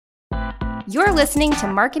You're listening to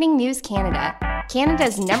Marketing News Canada,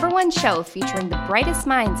 Canada's #1 show featuring the brightest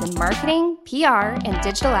minds in marketing, PR, and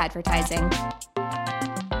digital advertising.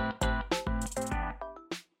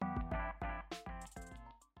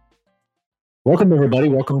 Welcome, everybody.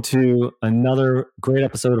 Welcome to another great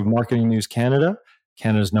episode of Marketing News Canada,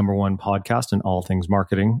 Canada's #1 podcast in all things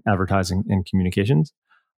marketing, advertising, and communications.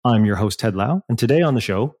 I'm your host, Ted Lau, and today on the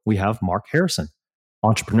show, we have Mark Harrison,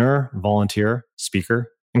 entrepreneur, volunteer,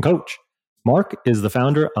 speaker, and coach. Mark is the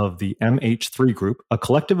founder of the MH3 Group, a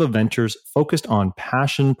collective of ventures focused on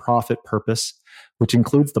passion, profit, purpose, which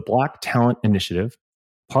includes the Black Talent Initiative,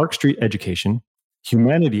 Park Street Education,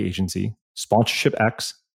 Humanity Agency, Sponsorship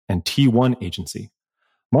X, and T1 Agency.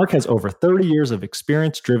 Mark has over 30 years of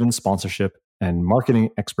experience-driven sponsorship and marketing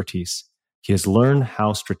expertise. He has learned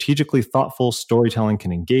how strategically thoughtful storytelling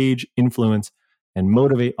can engage, influence, and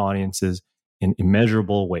motivate audiences in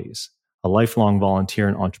immeasurable ways. A lifelong volunteer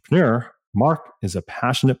and entrepreneur, Mark is a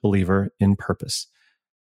passionate believer in purpose,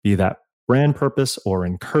 be that brand purpose or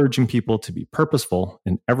encouraging people to be purposeful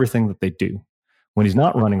in everything that they do. When he's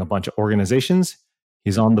not running a bunch of organizations,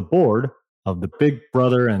 he's on the board of the Big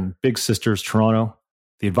Brother and Big Sisters Toronto,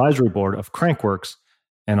 the advisory board of Crankworks,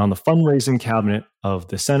 and on the fundraising cabinet of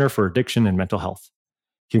the Center for Addiction and Mental Health.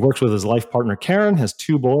 He works with his life partner, Karen, has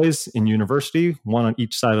 2 boys in university, 1 on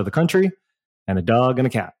each side of the country, and a dog and a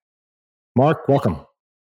cat. Mark, welcome.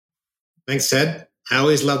 Thanks, Ted. I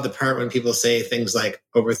always love the part when people say things like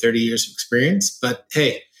over 30 years of experience, but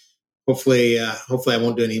hey, hopefully I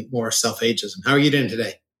won't do any more self-ageism. How are you doing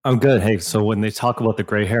today? I'm good. Hey, so when they talk about the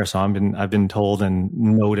gray hair, so I've been told and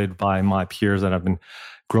noted by my peers that I've been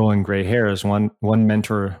growing gray hairs. One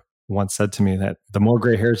mentor once said to me that the more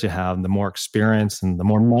gray hairs you have, the more experience and the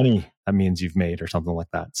more money that means you've made, or something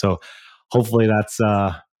like that. So hopefully that's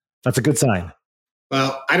a good sign.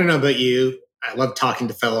 Well, I don't know about you. I love talking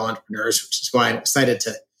to fellow entrepreneurs, which is why I'm excited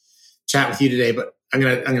to chat with you today. But I'm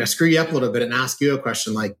gonna screw you up a little bit and ask you a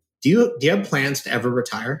question. Like, do you have plans to ever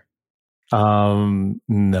retire?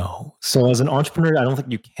 No. So as an entrepreneur, I don't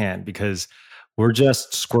think you can, because we're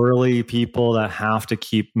just squirrely people that have to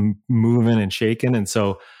keep moving and shaking. And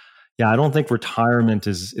so, yeah, I don't think retirement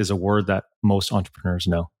is a word that most entrepreneurs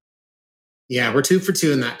know. Yeah, we're 2 for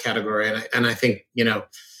 2 in that category. And I think,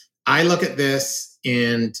 I look at this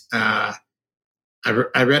and,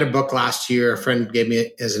 I read a book last year. A friend gave me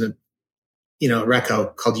it as a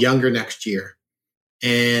reco called Younger Next Year.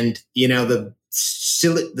 And, the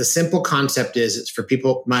simple concept is it's for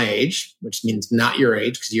people my age, which means not your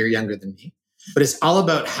age because you're younger than me. But it's all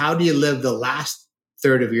about how do you live the last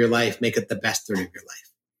third of your life, make it the best third of your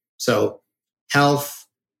life. So health,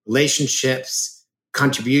 relationships,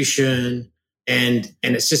 contribution, and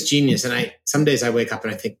it's just genius. And some days I wake up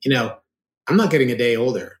and I think, I'm not getting a day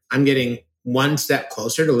older. I'm getting one step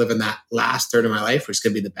closer to living that last third of my life, which is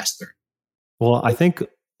going to be the best third. Well, I think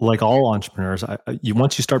like all entrepreneurs,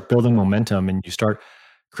 once you start building momentum and you start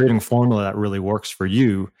creating a formula that really works for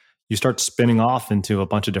you, you start spinning off into a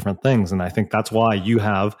bunch of different things. And I think that's why you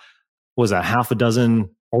have, half a dozen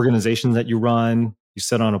organizations that you run, you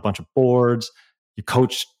sit on a bunch of boards, you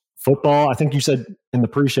coach football. I think you said in the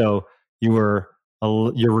pre-show you're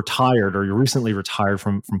retired, or you're recently retired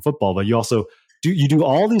from football, but you also do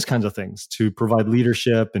all these kinds of things to provide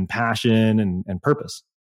leadership and passion and purpose.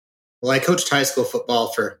 Well, I coached high school football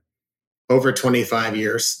for over 25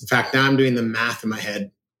 years. In fact, now I'm doing the math in my head.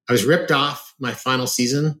 I was ripped off my final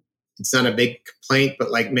season. It's not a big complaint, but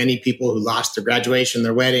like many people who lost their graduation,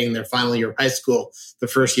 their wedding, their final year of high school, the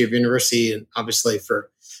first year of university, and obviously for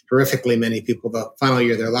horrifically many people, the final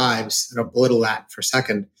year of their lives. I don't belittle that for a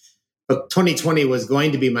second. But 2020 was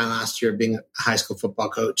going to be my last year of being a high school football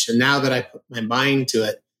coach. And now that I put my mind to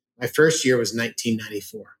it, my first year was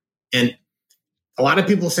 1994. And a lot of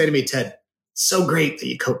people say to me, Ted, so great that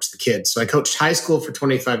you coach the kids. So I coached high school for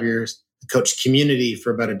 25 years. I coached community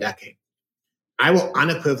for about a decade. I will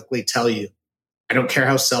unequivocally tell you, I don't care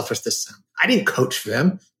how selfish this sounds. I didn't coach for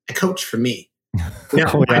them. I coached for me.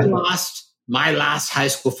 I lost my last high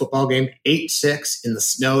school football game, 8-6 in the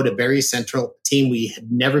snow to Barrie Central, a team we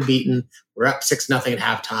had never beaten. We're up 6-0 at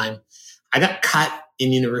halftime. I got cut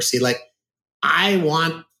in university. Like, I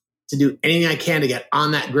want to do anything I can to get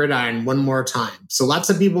on that gridiron one more time. So lots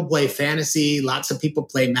of people play fantasy. Lots of people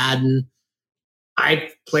play Madden. I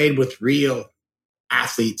played with real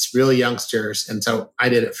athletes, real youngsters. And so I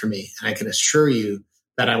did it for me. And I can assure you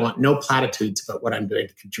that I want no platitudes about what I'm doing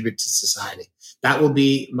to contribute to society. That will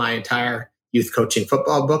be my entire youth coaching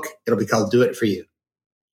football book. It'll be called Do It For You.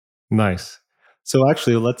 Nice. So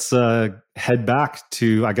actually, let's head back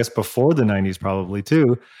to, I guess, before the 90s probably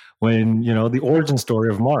too, when, the origin story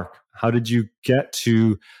of Mark. How did you get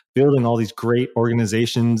to building all these great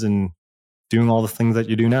organizations and doing all the things that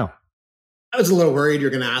you do now? I was a little worried you're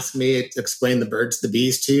going to ask me to explain the birds to the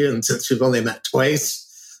bees to you. And since we've only met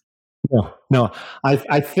twice. No.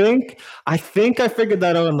 I think I figured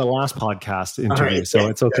that out in the last podcast interview. Right, so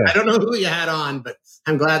it's okay. I don't know who you had on, but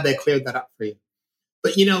I'm glad they cleared that up for you.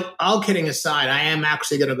 But, all kidding aside, I am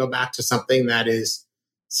actually going to go back to something that is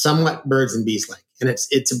somewhat birds and bees like. And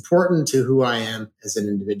it's important to who I am as an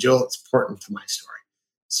individual. It's important to my story.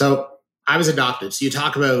 So I was adopted. So you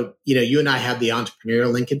talk about, you and I have the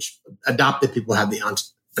entrepreneurial linkage. Adopted people have the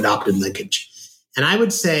adopted linkage. And I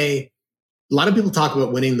would say a lot of people talk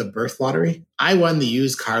about winning the birth lottery. I won the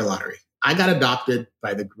used car lottery. I got adopted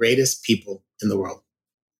by the greatest people in the world.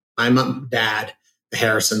 My mom, dad, the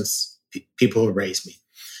Harrisons, people who raised me.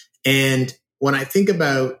 And when I think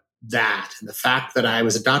about that and the fact that I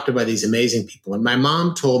was adopted by these amazing people, and my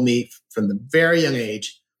mom told me from the very young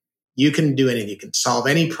age, you can do anything. You can solve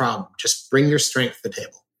any problem. Just bring your strength to the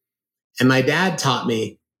table. And my dad taught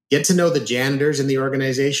me, get to know the janitors in the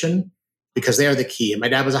organization because they are the key. And my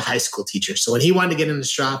dad was a high school teacher. So when he wanted to get in the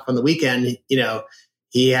shop on the weekend,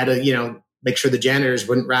 he had to, make sure the janitors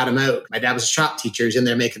wouldn't rat him out. My dad was a shop teacher. He's in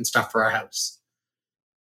there making stuff for our house.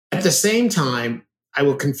 At the same time, I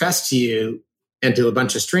will confess to you and to a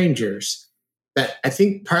bunch of strangers that I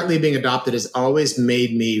think partly being adopted has always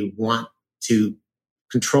made me want to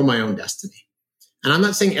control my own destiny. And I'm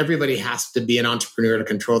not saying everybody has to be an entrepreneur to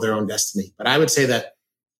control their own destiny, but I would say that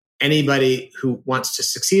anybody who wants to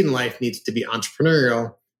succeed in life needs to be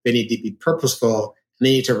entrepreneurial. They need to be purposeful, and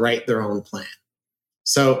they need to write their own plan.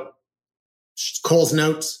 So Coles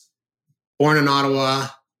Notes, born in Ottawa.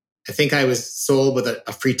 I think I was sold with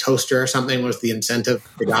a free toaster or something was the incentive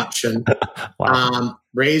adoption. Wow.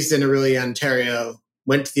 Raised in Orillia, Ontario,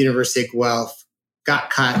 went to the University of Guelph,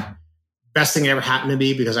 got cut. Best thing ever happened to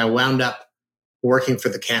me because I wound up working for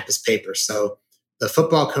the campus paper. So the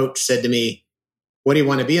football coach said to me, what do you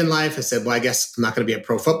want to be in life? I said, well, I guess I'm not going to be a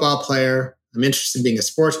pro football player. I'm interested in being a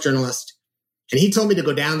sports journalist. And he told me to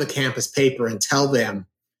go down the campus paper and tell them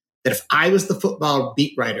that if I was the football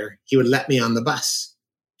beat writer, he would let me on the bus.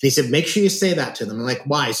 And he said, make sure you say that to them. I'm like,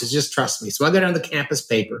 why? He says, just trust me. So I go down to the campus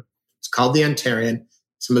paper. It's called The Ontarian.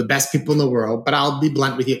 Some of the best people in the world, but I'll be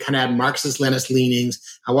blunt with you, kind of had Marxist-Leninist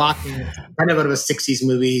leanings. I walk in, kind of out of a 60s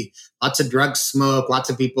movie, lots of drug smoke, lots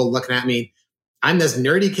of people looking at me. I'm this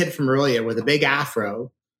nerdy kid from Orillia with a big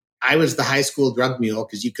afro. I was the high school drug mule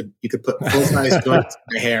because you could put full-size joints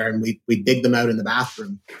in my hair and we dig them out in the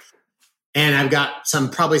bathroom. And I've got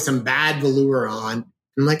probably some bad velour on.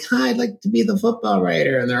 I'm like, hi, I'd like to be the football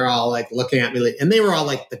writer. And they're all like looking at me. And they were all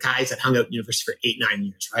like the guys that hung out at university for 8-9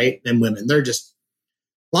 years, right? And women, they're just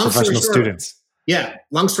professional students. Yeah.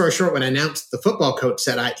 Long story short, when I announced, the football coach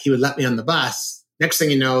said he would let me on the bus. Next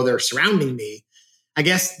thing you know, they're surrounding me. I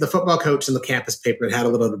guess the football coach in the campus paper had a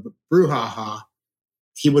little brouhaha.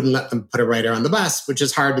 He wouldn't let them put a writer on the bus, which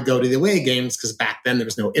is hard to go to the away games because back then there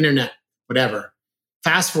was no internet, whatever.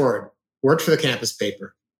 Fast forward, worked for the campus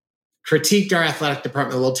paper, critiqued our athletic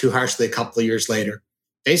department a little too harshly a couple of years later.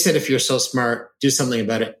 They said, if you're so smart, do something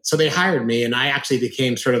about it. So they hired me, and I actually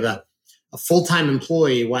became sort of a full-time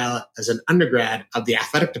employee while as an undergrad of the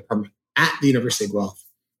athletic department at the University of Guelph.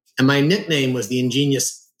 And my nickname was the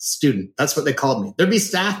ingenious student. That's what they called me. There'd be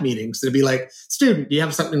staff meetings. There'd be like, student, do you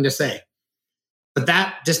have something to say? But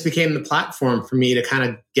that just became the platform for me to kind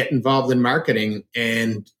of get involved in marketing.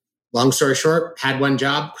 And long story short, had one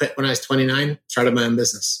job, quit when I was 29, started my own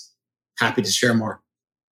business. Happy to share more.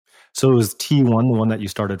 So was T1 the one that you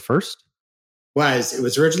started first? It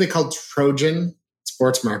was originally called Trojan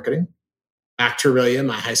Sports Marketing. Back to Orillia,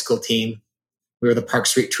 my high school team. We were the Park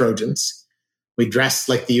Street Trojans. We dressed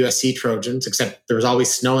like the USC Trojans, except there was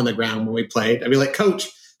always snow on the ground when we played. I'd be like, Coach,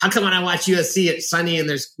 how come when I watch USC, it's sunny and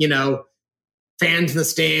there's, fans in the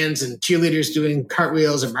stands and cheerleaders doing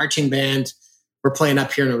cartwheels and marching band? We're playing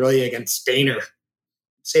up here in Orillia against Stainer.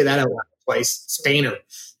 Say that out loud twice. Stainer,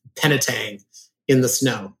 Penetang in the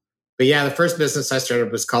snow. But yeah, the first business I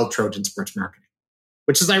started was called Trojan Sports Marketing,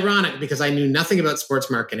 which is ironic because I knew nothing about sports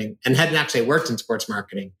marketing and hadn't actually worked in sports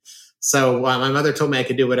marketing. So my mother told me I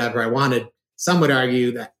could do whatever I wanted. Some would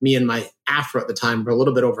argue that me and my afro at the time were a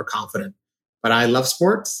little bit overconfident. But I love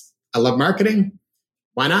sports. I love marketing.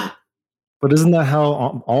 Why not? But isn't that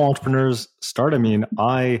how all entrepreneurs start? I mean,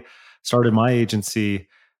 I started my agency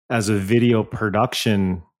as a video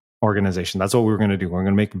production organization. That's what we were going to do. We're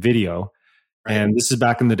going to make video. Right. And this is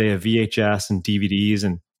back in the day of VHS and DVDs.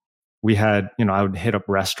 And we had, I would hit up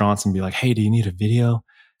restaurants and be like, hey, do you need a video?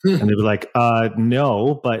 And they'd be like,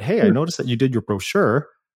 no, but hey, I noticed that you did your brochure.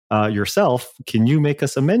 yourself, can you make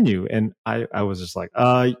us a menu? And I was just like,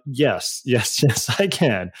 yes, I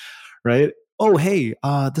can. Right. Oh, hey,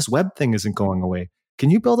 this web thing isn't going away. Can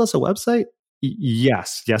you build us a website?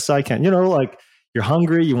 Yes, I can. Like you're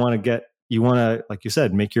hungry. You want to, like you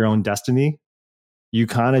said, make your own destiny. You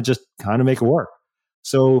kind of make it work.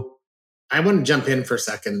 So I want to jump in for a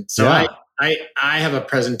second. So I have a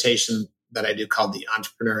presentation that I do called The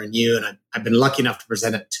Entrepreneur in You. And I've been lucky enough to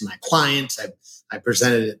present it to my clients. I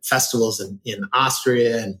presented it at festivals in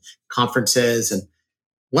Austria and conferences. And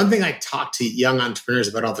one thing I talk to young entrepreneurs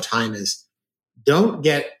about all the time is don't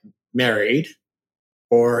get married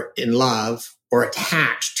or in love or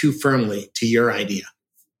attached too firmly to your idea.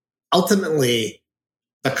 Ultimately,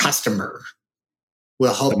 the customer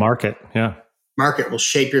will help. The market, yeah. Market will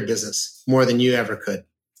shape your business more than you ever could.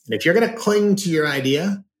 And if you're going to cling to your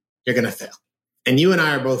idea, you're going to fail. And you and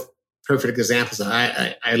I are both perfect examples.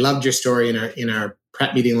 I loved your story in our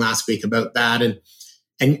prep meeting last week about that. And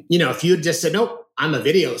if you had just said, nope, I'm a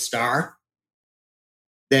video star,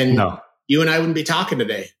 then you and I wouldn't be talking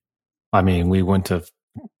today. I mean, we went to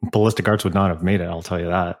Ballistic Arts would not have made it. I'll tell you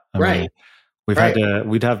that. I mean, we'd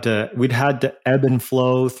had to ebb and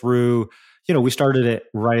flow through. We started it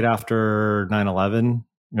right after 9/11,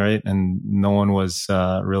 right? And no one was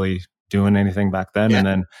really doing anything back then. Yeah. And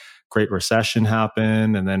then Great Recession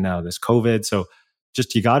happened. And then now this COVID. So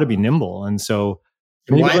just, you got to be nimble. And so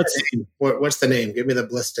what's the name? Give me the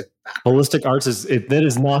Ballistic. Ballistic Arts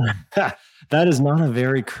that is not a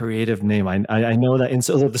very creative name. I know that. And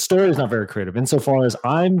so the story is not very creative insofar as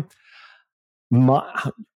I'm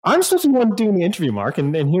supposed to be the one doing the interview, Mark,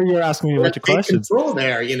 and here you're asking me a bunch of questions. Control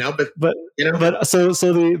there, but so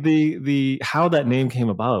the how that name came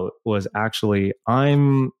about was actually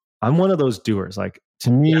I'm one of those doers. Like, to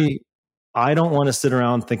me, I don't want to sit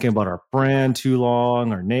around thinking about our brand too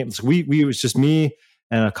long or names. It was just me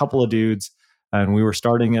and a couple of dudes, and we were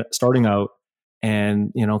starting out,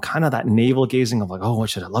 and kind of that navel gazing of like, oh, what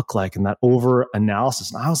should it look like, and that over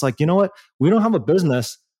analysis. And I was like, you know what, we don't have a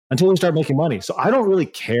business until we start making money. So I don't really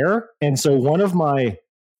care. And so one of my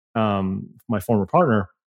former partner,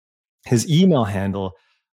 his email handle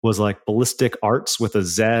was like Ballistic Arts with a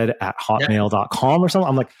Z at hotmail.com or something.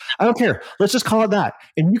 I'm like, I don't care. Let's just call it that.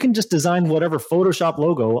 And you can just design whatever Photoshop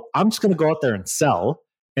logo. I'm just going to go out there and sell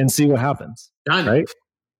and see what happens. Done. Right?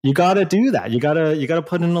 You got to do that. You got to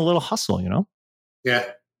put in a little hustle, Yeah.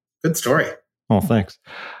 Good story. Oh, thanks.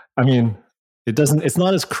 I mean, it's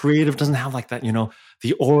not as creative, doesn't have like that,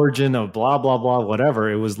 the origin of blah, blah, blah, whatever.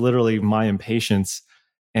 It was literally my impatience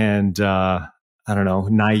and, I don't know,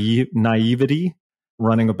 naivety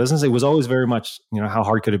running a business. It was always very much, how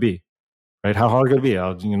hard could it be? Right? How hard could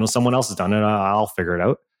it be? Someone else has done it. I'll figure it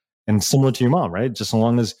out. And similar to your mom, right? Just as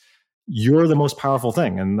long as you're the most powerful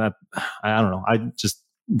thing. And that, I don't know. I just,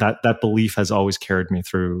 that belief has always carried me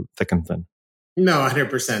through thick and thin. No,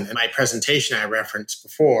 100%. In my presentation I referenced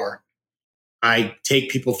before, I take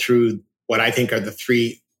people through what I think are the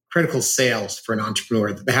 3 critical sales for an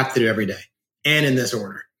entrepreneur that they have to do every day. And in this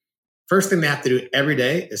order. First thing they have to do every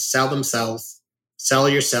day is sell themselves, sell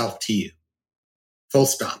yourself to you. Full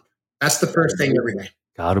stop. That's the first thing every day.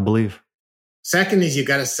 Gotta believe. Second is you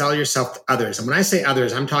got to sell yourself to others. And when I say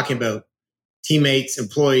others, I'm talking about teammates,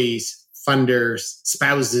 employees, funders,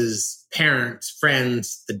 spouses, parents,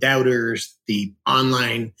 friends, the doubters, the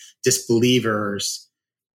online disbelievers,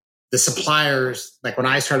 the suppliers. Like when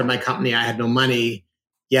I started my company, I had no money,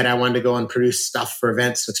 yet I wanted to go and produce stuff for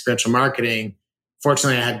events and experiential marketing.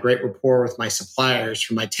 Fortunately, I had great rapport with my suppliers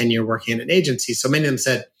from my 10-year working in an agency. So many of them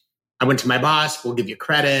said, I went to my boss, we'll give you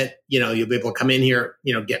credit. You'll be able to come in here,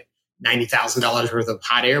 get $90,000 worth of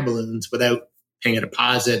hot air balloons without paying a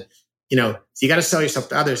deposit. So you got to sell yourself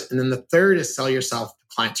to others. And then the third is sell yourself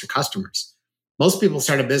to clients or customers. Most people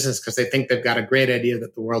start a business because they think they've got a great idea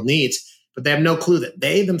that the world needs, but they have no clue that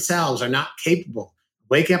they themselves are not capable of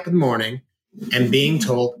waking up in the morning and being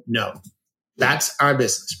told no. That's our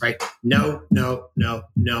business, right? No, no, no,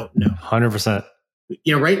 no, no. 100%.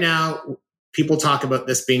 Right now, people talk about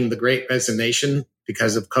this being the great resignation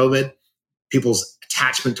because of COVID. People's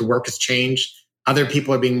attachment to work has changed. Other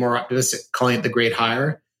people are being more optimistic, calling it the great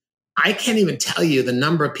hire. I can't even tell you the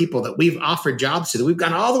number of people that we've offered jobs to, that we've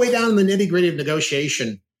gone all the way down in the nitty gritty of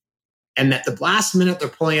negotiation. And at the last minute, they're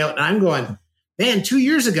pulling out. And I'm going, man, 2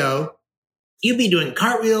 years ago, you'd be doing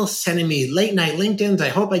cartwheels, sending me late night LinkedIn's. I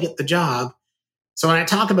hope I get the job. So when I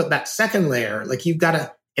talk about that second layer, like you've got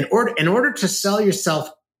to, in order to sell yourself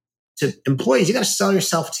to employees, you got to sell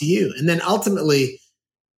yourself to you. And then ultimately,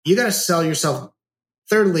 you got to sell yourself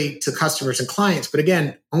thirdly to customers and clients. But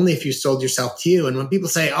again, only if you sold yourself to you. And when people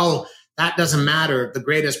say, oh, that doesn't matter, the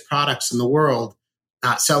greatest products in the world,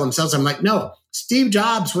 sell themselves. I'm like, no, Steve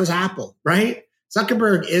Jobs was Apple, right?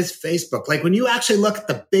 Zuckerberg is Facebook. Like when you actually look at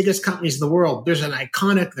the biggest companies in the world, there's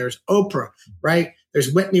there's Oprah, right?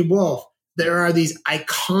 There's Whitney Wolf. There are these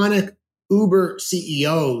iconic Uber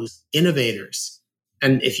CEOs, innovators.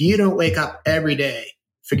 And if you don't wake up every day,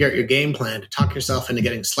 figure out your game plan to talk yourself into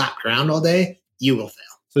getting slapped around all day, you will fail.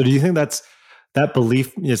 So do you think that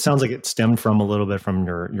belief, it sounds like it stemmed from a little bit from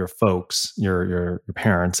your folks, your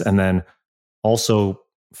parents, and then also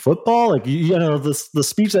football? Like, the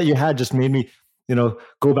speech that you had just made me,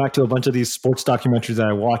 go back to a bunch of these sports documentaries that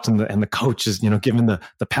I watched, and the coach is, giving the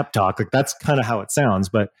pep talk. Like that's kind of how it sounds.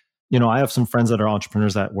 But, I have some friends that are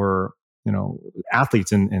entrepreneurs that were,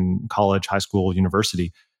 athletes in college, high school,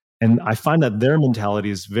 university. And I find that their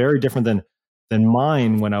mentality is very different than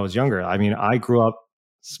mine when I was younger. I mean, I grew up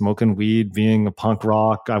smoking weed, being a punk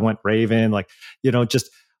rock. I went raving,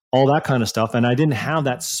 just all that kind of stuff. And I didn't have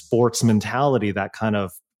that sports mentality, that kind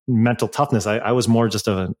of mental toughness. I was more just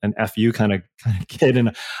an FU kind of kid,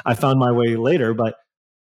 and I found my way later. But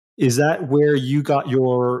is that where you got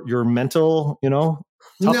your mental,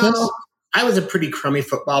 toughness? No, I was a pretty crummy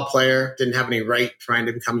football player. Didn't have any right trying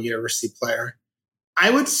to become a university player. I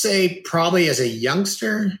would say probably as a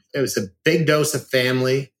youngster, it was a big dose of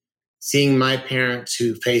family. Seeing my parents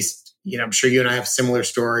who faced, I'm sure you and I have similar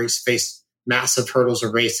stories, faced massive hurdles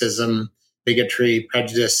of racism, bigotry,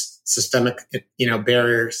 prejudice, systemic,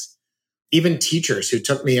 barriers. Even teachers who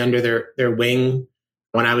took me under their wing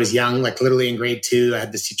when I was young, like literally in grade 2, I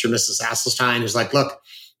had this teacher, Mrs. Asselstein, who's like, look,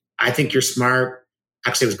 I think you're smart.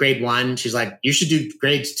 Actually, it was grade 1. She's like, you should do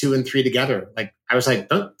grades 2 and 3 together. Like, I was like,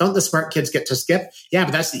 don't the smart kids get to skip? Yeah,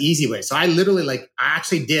 but that's the easy way. So I literally I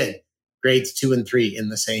actually did grades 2 and 3 in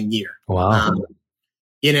the same year. Wow.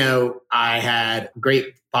 I had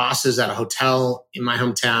great bosses at a hotel in my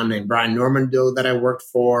hometown named Brian Normando that I worked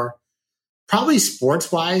for. Probably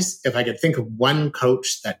sports-wise, if I could think of one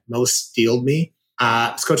coach that most steeled me,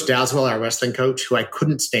 it's Coach Dalswell, our wrestling coach, who I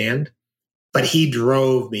couldn't stand, but he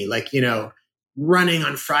drove me running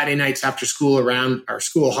on Friday nights after school around our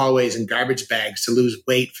school hallways in garbage bags to lose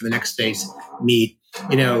weight for the next day's meet.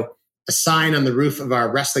 A sign on the roof of our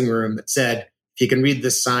wrestling room that said, if you can read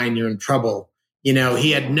this sign, you're in trouble.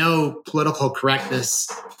 He had no political correctness,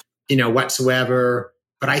 whatsoever.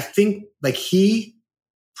 But I think he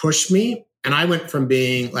pushed me, and I went from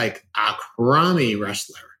being a crummy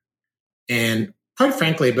wrestler and quite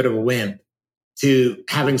frankly, a bit of a wimp, to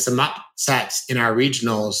having some upsets in our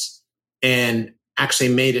regionals and actually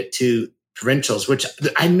made it to provincials, which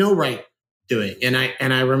I had no right doing. And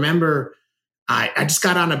I remember I just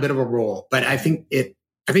got on a bit of a roll, but I think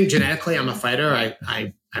genetically I'm a fighter.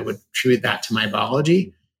 I would attribute that to my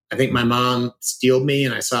biology. I think my mom steeled me,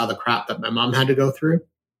 and I saw the crap that my mom had to go through.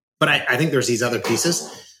 But I think there's these other pieces.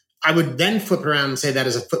 I would then flip around and say that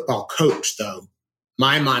as a football coach, though,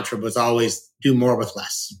 my mantra was always do more with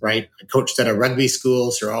less, right? I coached at a rugby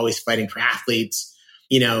school, so we're always fighting for athletes.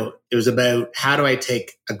 It was about how do I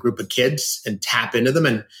take a group of kids and tap into them?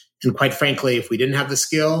 And quite frankly, if we didn't have the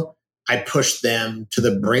skill, I pushed them to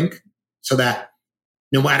the brink so that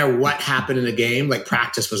no matter what happened in a game,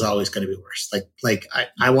 practice was always going to be worse.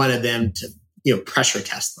 I wanted them to, pressure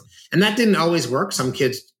test them. And that didn't always work. Some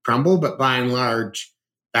kids crumble, but by and large,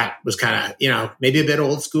 that was kind of, maybe a bit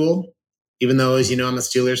old school, even though, as you know, I'm a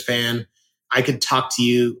Steelers fan. I could talk to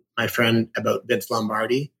you, my friend, about Vince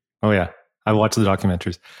Lombardi. Oh, yeah. I watched the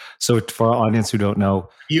documentaries. So for our audience who don't know.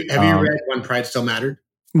 Have you read When Pride Still Mattered?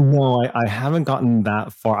 No, I haven't gotten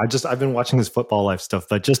that far. I've been watching his football life stuff,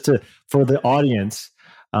 but for the audience,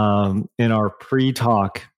 in our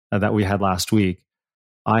pre-talk that we had last week,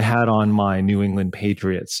 I had on my New England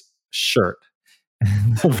Patriots shirt.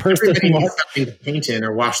 The first Everybody needs something to paint in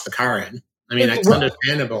or wash the car in. I mean, it's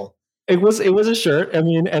understandable. It was a shirt. I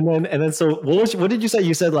mean, and then so what did you say?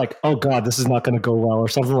 You said oh God, this is not going to go well, or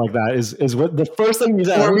something like that. Is what the first thing you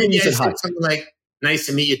said? Or maybe I said something like, "Nice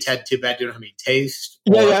to meet you, Ted. Too bad you don't have any taste."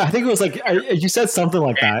 Yeah. I think it was you said something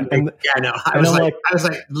like that. And yeah, no, I was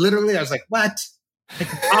like, what?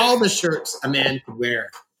 All the shirts a man could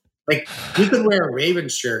wear. You could wear a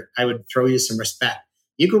Ravens shirt, I would throw you some respect.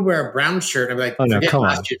 You could wear a Brown shirt, I'd be like, forget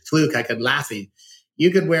last year's fluke, I could laugh at you.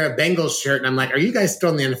 You could wear a Bengals shirt, and I'm like, are you guys still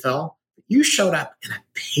in the NFL? You showed up in a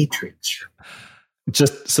Patriots shirt.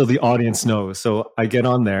 Just so the audience knows. So I get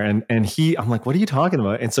on there, and I'm like, what are you talking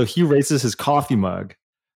about? And so he raises his coffee mug,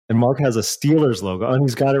 and Mark has a Steelers logo, and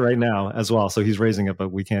he's got it right now as well. So he's raising it,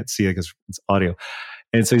 but we can't see it because it's audio.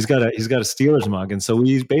 And so he's got a Steelers mug. And so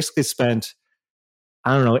we basically spent,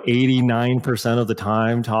 89% of the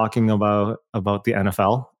time talking about the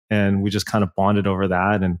NFL. And we just kind of bonded over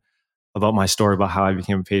that and about my story about how I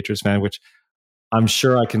became a Patriots fan, which I'm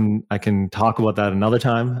sure I can talk about that another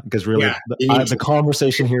time, because really the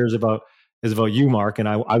conversation here is about you, Mark. And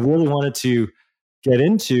I really wanted to get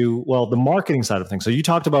into, well, the marketing side of things. So you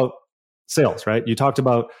talked about sales, right? You talked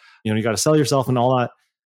about, you got to sell yourself and all that.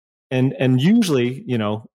 And usually,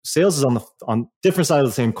 sales is on different side of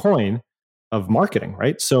the same coin of marketing,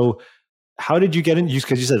 right? So how did you get into,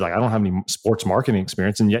 because you said, like, I don't have any sports marketing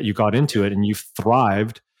experience, and yet you got into it and you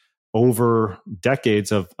thrived over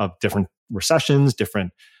decades of different recessions,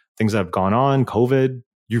 different things that have gone on, COVID.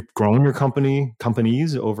 You've grown your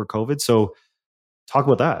companies over COVID. So talk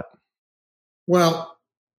about that. Well,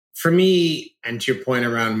 for me, and to your point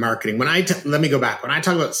around marketing, let me go back. When I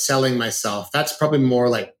talk about selling myself, that's probably more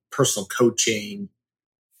like personal coaching,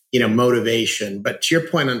 motivation. But to your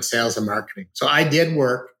point on sales and marketing. So I did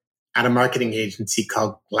work at a marketing agency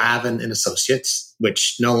called Glavin and Associates,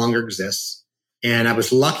 which no longer exists. And I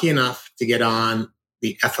was lucky enough to get on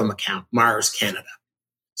the FM account, Mars Canada.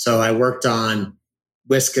 So I worked on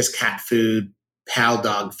Whiskas cat food, Pal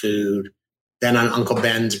dog food, then on Uncle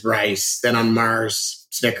Ben's rice, then on Mars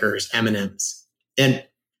Snickers, M&Ms. And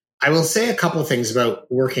I will say a couple of things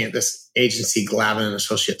about working at this agency, Glavin and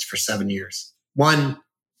Associates, for 7 years. One,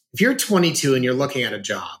 if you're 22 and you're looking at a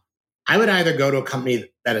job, I would either go to a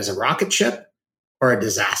company that is a rocket ship or a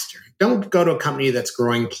disaster. Don't go to a company that's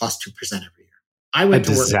growing plus 2% every year. I went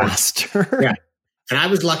to disaster. Yeah. And I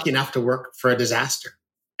was lucky enough to work for a disaster.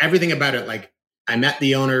 Everything about it, like, I met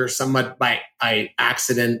the owner somewhat by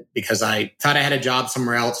accident because I thought I had a job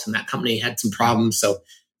somewhere else and that company had some problems. So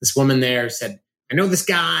this woman there said, I know this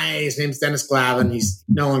guy, his name's Dennis Glavin. He's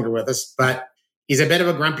no longer with us, but he's a bit of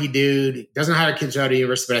a grumpy dude. He doesn't hire kids out of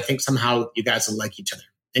university, but I think somehow you guys will like each other.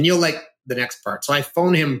 And you'll like the next part. So I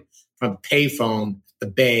phone him from a payphone, the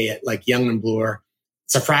Bay at like Yonge and Bloor.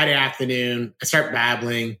 It's a Friday afternoon. I start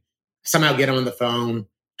babbling. I somehow get him on the phone.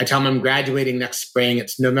 I tell him I'm graduating next spring.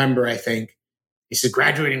 It's November, I think. He said,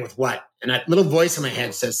 graduating with what? And that little voice in my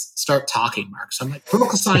head says, start talking, Mark. So I'm like,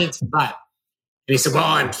 political science, but. And he said, well,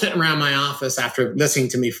 I'm sitting around my office after listening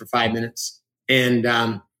to me for 5 minutes, and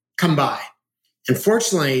come by. And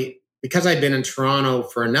fortunately, because I'd been in Toronto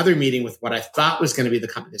for another meeting with what I thought was going to be the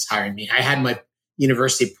company that's hiring me, I had my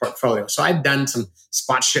university portfolio. So I'd done some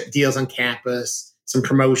sponsorship deals on campus, some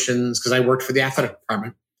promotions, because I worked for the athletic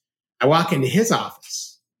department. I walk into his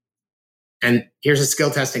office, and here's a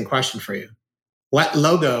skill testing question for you. What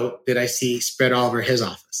logo did I see spread all over his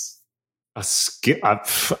office?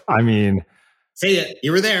 I mean, say it.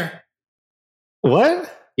 You were there.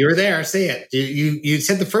 What? You were there. Say it. You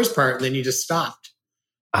said the first part, and then you just stopped.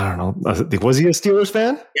 I don't know. Was he a Steelers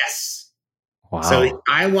fan? Yes. Wow. So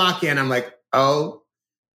I walk in. I'm like, oh,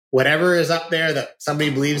 whatever is up there that somebody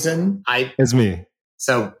believes in, it's me.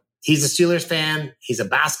 So he's a Steelers fan. He's a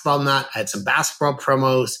basketball nut. I had some basketball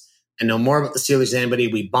promos. I know more about the Steelers than anybody.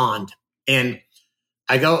 We bond. And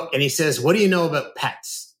I go, and he says, what do you know about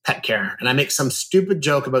pets, pet care? And I make some stupid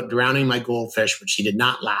joke about drowning my goldfish, which he did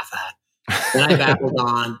not laugh at. Then I babbled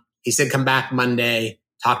on. He said, come back Monday,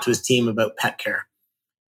 talk to his team about pet care.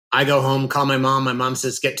 I go home, call my mom. My mom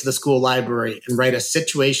says, get to the school library and write a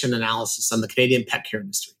situation analysis on the Canadian pet care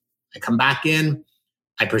industry. I come back in.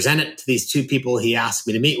 I present it to these two people he asked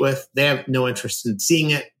me to meet with. They have no interest in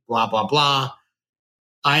seeing it, blah, blah, blah.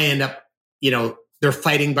 I end up, they're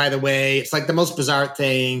fighting, by the way. It's like the most bizarre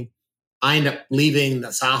thing. I end up leaving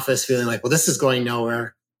this office feeling like, well, this is going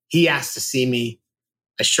nowhere. He asked to see me.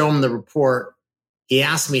 I show him the report. He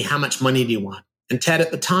asked me, how much money do you want? And Ted,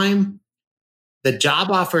 at the time, the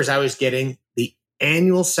job offers I was getting, the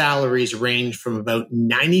annual salaries range from about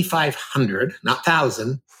 9,500, not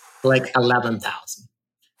 1,000, to like 11,000.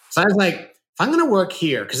 So I was like, if I'm going to work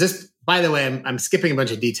here, because this, by the way, I'm skipping a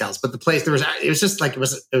bunch of details, but the place it was just like, it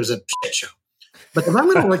was a shit show. But if I'm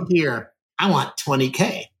going to work here, I want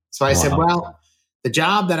 20K. So I said, well, the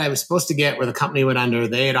job that I was supposed to get where the company went under,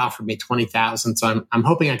 they had offered me 20,000. So I'm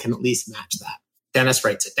hoping I can at least match that. Dennis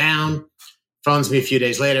writes it down, phones me a few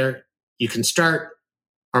days later. You can start,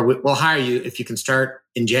 or we'll hire you if you can start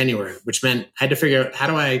in January, which meant I had to figure out, how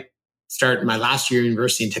do I start my last year of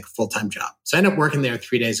university and take a full-time job? So I ended up working there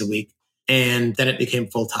 3 days a week, and then it became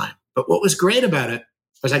full-time. But what was great about it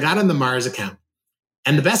was I got on the Mars account.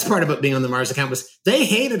 And the best part about being on the Mars account was they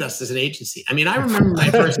hated us as an agency. I mean, I remember my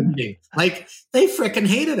first meeting, like they freaking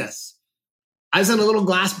hated us. I was in a little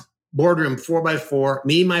glass boardroom, 4x4,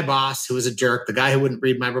 me, my boss, who was a jerk, the guy who wouldn't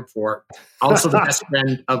read my report, also the best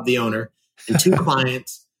friend of the owner, and two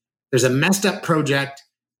clients. There's a messed up project.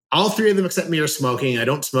 All three of them except me are smoking. I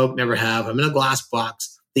don't smoke, never have. I'm in a glass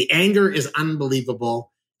box. The anger is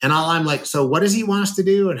unbelievable. And all I'm like, so what does he want us to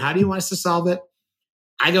do? And how do you want us to solve it?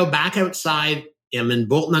 I go back outside am in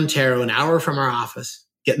Bolton, Ontario, an hour from our office,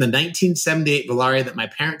 getting the 1978 Volare that my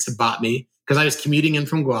parents had bought me because I was commuting in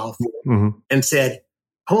from Guelph, and said,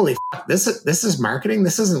 holy fuck, this is marketing.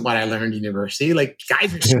 This isn't what I learned in university. Like,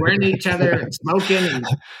 guys are swearing at each other and smoking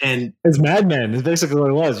and it's Mad Men. It's basically what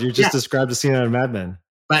it was. You just described a scene out of Mad Men.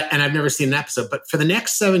 And I've never seen an episode. But for the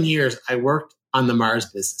next 7 years, I worked on the Mars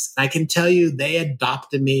business. And I can tell you, they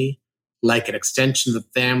adopted me like an extension of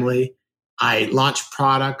the family. I launched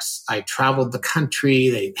products. I traveled the country.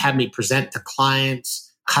 They had me present to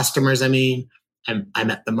clients, customers. I mean, I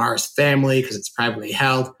met the Mars family because it's privately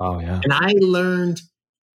held. Oh, yeah. And I learned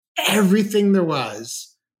everything there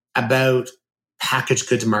was about packaged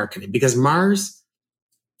goods marketing, because Mars,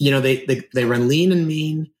 they run lean and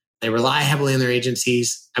mean. They rely heavily on their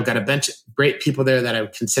agencies. I've got a bunch of great people there that I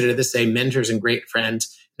would consider this day mentors and great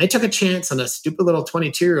friends. They took a chance on a stupid little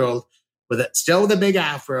 22-year-old still with a big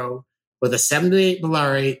afro, with a 78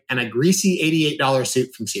 Volare and a greasy $88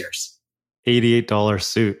 suit from Sears. $88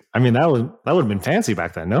 suit. I mean, that would have been fancy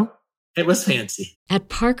back then, no? It was fancy. At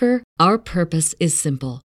Parker, our purpose is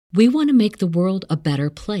simple. We want to make the world a better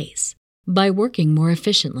place by working more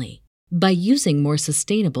efficiently, by using more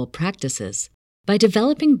sustainable practices, by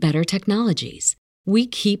developing better technologies. We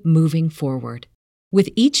keep moving forward. With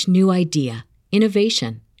each new idea,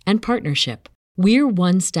 innovation, and partnership, we're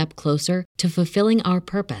one step closer to fulfilling our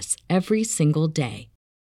purpose every single day.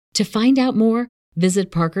 To find out more,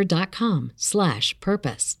 visit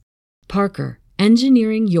parker.com/purpose. Parker,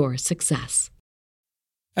 engineering your success.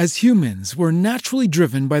 As humans, we're naturally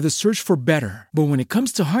driven by the search for better. But when it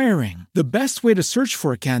comes to hiring, the best way to search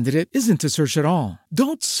for a candidate isn't to search at all.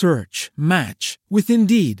 Don't search, match with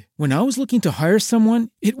Indeed. When I was looking to hire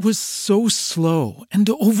someone, it was so slow and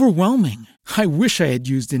overwhelming. I wish I had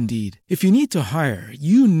used Indeed. If you need to hire,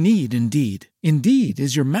 you need Indeed. Indeed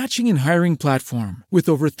is your matching and hiring platform with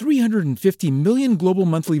over 350 million global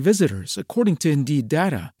monthly visitors, according to Indeed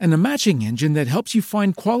data, and a matching engine that helps you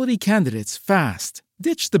find quality candidates fast.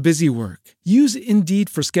 Ditch the busy work. Use Indeed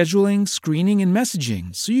for scheduling, screening, and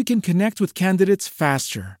messaging so you can connect with candidates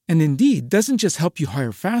faster. And Indeed doesn't just help you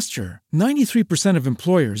hire faster. 93% of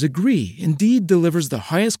employers agree Indeed delivers the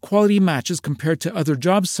highest quality matches compared to other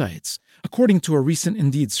job sites, according to a recent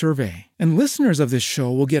Indeed survey. And listeners of this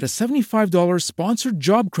show will get a $75 sponsored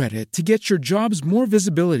job credit to get your jobs more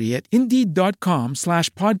visibility at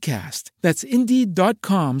Indeed.com/podcast. That's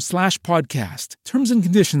Indeed.com/podcast. Terms and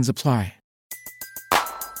conditions apply.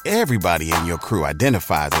 Everybody in your crew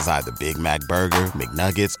identifies as either Big Mac Burger,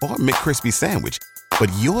 McNuggets, or McCrispy Sandwich.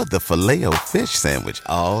 But you're the Filet-O-Fish Sandwich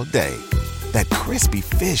all day. That crispy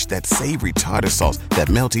fish, that savory tartar sauce, that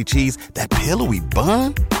melty cheese, that pillowy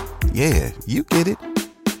bun. Yeah, you get it.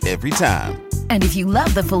 Every time. And if you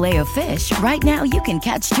love the Filet-O-Fish, right now you can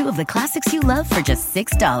catch two of the classics you love for just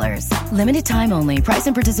 $6. Limited time only. Price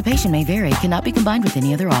and participation may vary. Cannot be combined with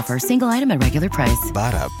any other offer. Single item at regular price.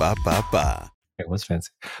 Ba-da-ba-ba-ba. It was fancy.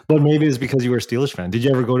 But maybe it's because you were a Steelers fan. Did you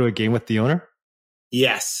ever go to a game with the owner?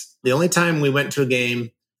 Yes. The only time we went to a game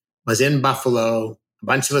was in Buffalo. A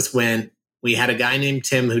bunch of us went. We had a guy named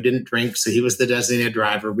Tim who didn't drink, so he was the designated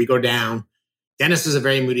driver. We go down. Dennis was a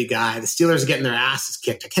very moody guy. The Steelers are getting their asses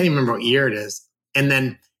kicked. I can't even remember what year it is. And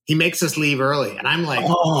then he makes us leave early. And I'm like,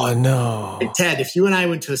 oh, no. Hey, Ted, if you and I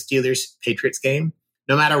went to a Steelers-Patriots game,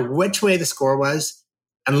 no matter which way the score was,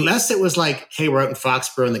 unless it was like, hey, we're out in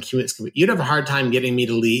Foxborough and the commute, you'd have a hard time getting me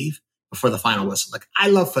to leave before the final whistle. Like, I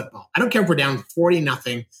love football. I don't care if we're down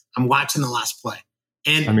 40-0. I'm watching the last play.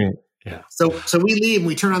 And I mean, yeah. So we leave and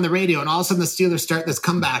we turn on the radio and all of a sudden the Steelers start this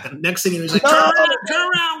comeback. And the next thing he's like, turn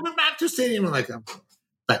around, go back to the stadium. I'm like, oh.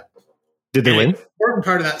 But did they win? The important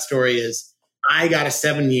part of that story is I got a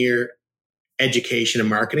 7-year education in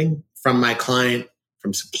marketing from my client,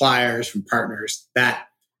 from suppliers, from partners that,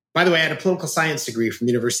 by the way, I had a political science degree from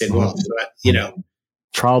the University of Guelph. So,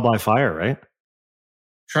 trial by fire, right?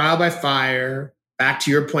 Trial by fire. Back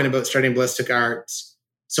to your point about starting Ballistic Arts.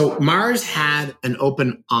 So Mars had an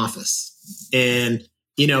open office and,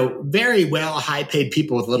 very well high-paid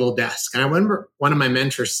people with little desks. And I remember one of my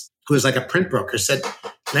mentors, who was like a print broker, said,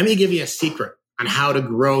 let me give you a secret on how to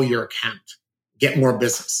grow your account, get more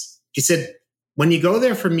business. He said, when you go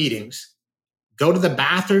there for meetings, go to the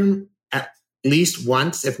bathroom at least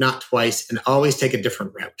once, if not twice, and always take a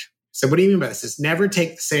different route. So what do you mean by this? It's never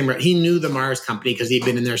take the same route. He knew the Mars company because he'd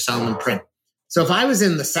been in there selling them print. So if I was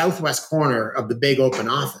in the southwest corner of the big open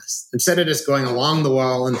office, instead of just going along the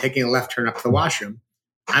wall and taking a left turn up to the washroom,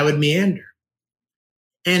 I would meander.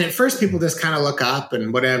 And at first people just kind of look up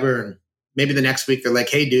and whatever. And maybe the next week they're like,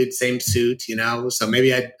 hey, dude, same suit, so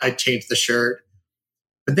maybe I'd change the shirt.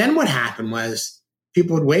 But then what happened was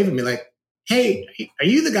people would wave at me like, hey, are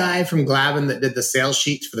you the guy from Glavin that did the sales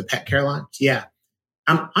sheets for the pet care launch? Yeah.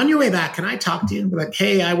 On your way back, can I talk to you? Be like,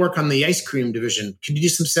 hey, I work on the ice cream division. Can you do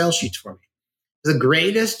some sales sheets for me? The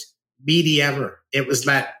greatest BD ever. It was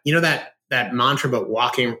that, that mantra about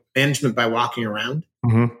management by walking around.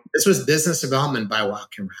 Mm-hmm. This was business development by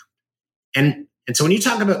walking around. And so when you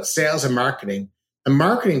talk about sales and marketing, the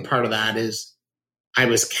marketing part of that is I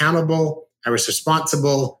was accountable. I was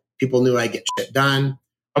responsible. People knew I get shit done.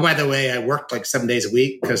 Oh, by the way, I worked like 7 days a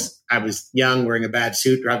week because I was young, wearing a bad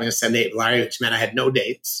suit, driving a 7-8 Ferrari, which meant I had no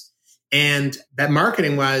dates. And that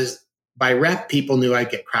marketing was by rep, people knew I'd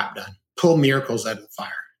get crap done, pull miracles out of the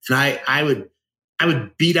fire. And I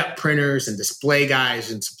would beat up printers and display guys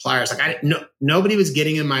and suppliers. Like nobody was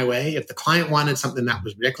getting in my way. If the client wanted something that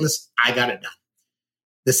was ridiculous, I got it done.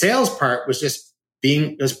 The sales part was just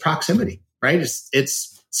it was proximity, right?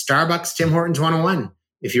 It's Starbucks, Tim Hortons 101.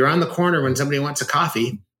 If you're on the corner when somebody wants a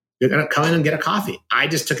coffee, you're going to come in and get a coffee. I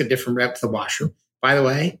just took a different rep to the washroom. By the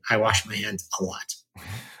way, I wash my hands a lot.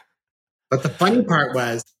 But the funny part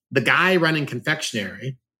was the guy running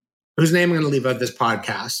confectionery, whose name I'm going to leave out of this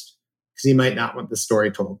podcast because he might not want the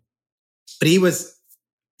story told. But he was,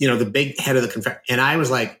 the big head of the confectionery. And I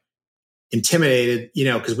was like intimidated,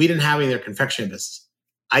 because we didn't have any of their confectionery business.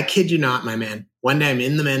 I kid you not, my man. One day I'm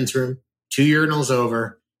in the men's room, 2 urinals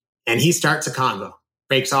over, and he starts a convo.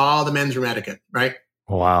 Breaks all the men's room etiquette, right?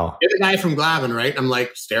 Wow. You're the guy from Glavin, right? I'm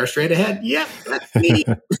like, stare straight ahead. Yep, that's me.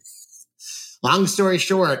 Long story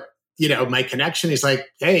short, my connection is like,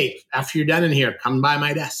 hey, after you're done in here, come by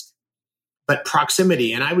my desk. But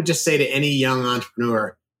proximity, and I would just say to any young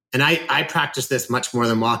entrepreneur, and I practice this much more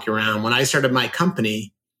than walking around. When I started my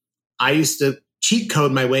company, I used to cheat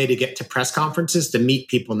code my way to get to press conferences to meet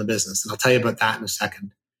people in the business. And I'll tell you about that in a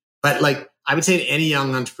second. But I would say to any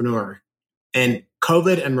young entrepreneur, and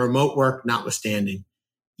COVID and remote work notwithstanding,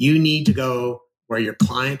 you need to go where your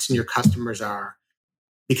clients and your customers are.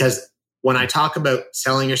 Because when I talk about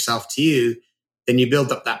selling yourself to you, then you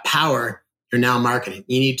build up that power. You're now marketing.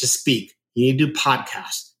 You need to speak. You need to do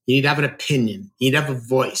podcasts. You need to have an opinion. You need to have a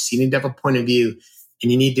voice. You need to have a point of view.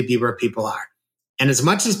 And you need to be where people are. And as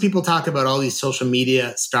much as people talk about all these social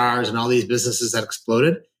media stars and all these businesses that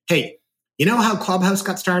exploded, hey, you know how Clubhouse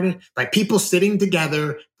got started? By people sitting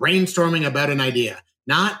together, brainstorming about an idea,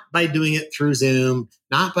 not by doing it through Zoom,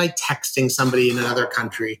 not by texting somebody in another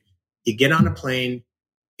country. You get on a plane,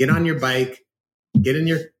 get on your bike, get in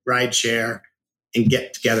your ride share, and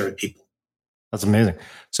get together with people. That's amazing.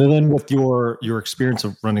 So then with your experience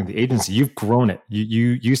of running the agency, you've grown it.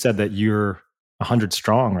 You said that you're 100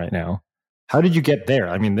 strong right now. How did you get there?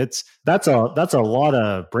 I mean, that's a lot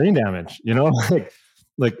of brain damage,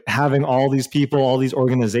 like having all these people, all these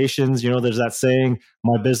organizations, there's that saying,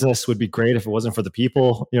 my business would be great if it wasn't for the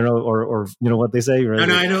people, or what they say, right?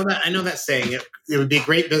 No, I know that saying. It would be a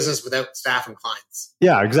great business without staff and clients.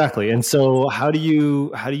 Yeah, exactly. And so how do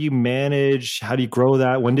you manage, how do you grow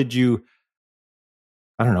that? When did you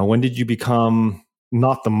become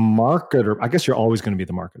not the marketer? I guess you're always going to be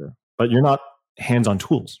the marketer, but you're not hands-on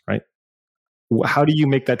tools, right? How do you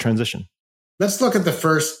make that transition? Let's look at the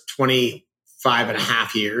first 25 and a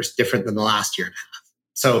half years, different than the last year and a half.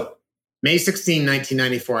 So May 16,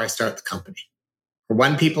 1994, I start the company. We're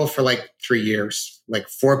 1 people for 3 years,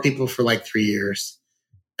 4 people for 3 years.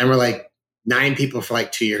 And we're 9 people for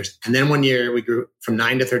 2 years. And then 1 year we grew from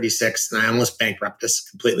 9 to 36 and I almost bankrupted us,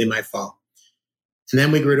 completely my fault. And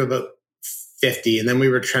then we grew to about 50 and then we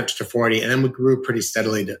retrenched to 40 and then we grew pretty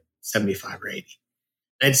steadily to 75 or 80.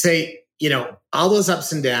 I'd say, all those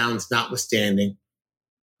ups and downs notwithstanding,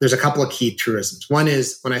 there's a couple of key truisms. One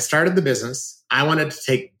is when I started the business, I wanted to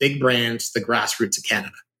take big brands to the grassroots of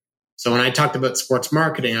Canada. So when I talked about sports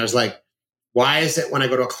marketing, I was like, why is it when I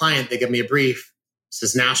go to a client, they give me a brief, it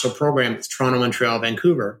says national program, it's Toronto, Montreal,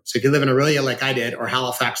 Vancouver. So if you live in Orillia like I did, or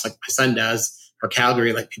Halifax like my son does, or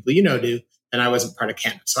Calgary like people do, then I wasn't part of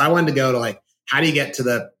Canada. So I wanted to go to how do you get to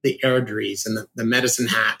the Airdries and the Medicine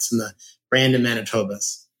Hats and the Brandon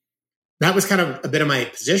Manitobas? That was kind of a bit of my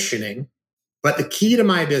positioning. But the key to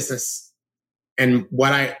my business and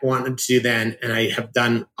what I wanted to do then, and I have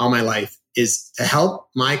done all my life, is to help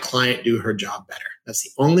my client do her job better. That's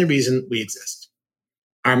the only reason we exist.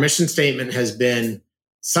 Our mission statement has been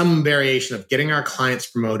some variation of getting our clients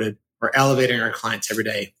promoted or elevating our clients every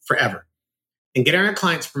day forever. And getting our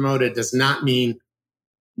clients promoted does not mean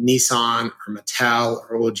Nissan or Mattel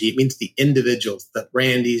or OG. It means the individuals, the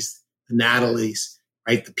Randys, the Natalies,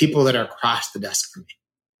 right? The people that are across the desk from me.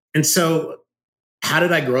 And so how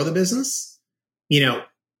did I grow the business?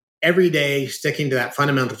 Every day sticking to that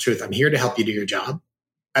fundamental truth. I'm here to help you do your job.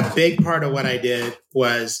 A big part of what I did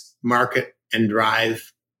was market and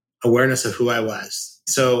drive awareness of who I was.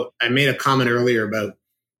 So I made a comment earlier about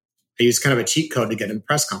I used kind of a cheat code to get in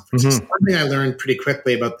press conferences. Mm-hmm. One thing I learned pretty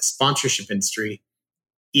quickly about the sponsorship industry,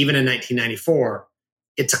 even in 1994,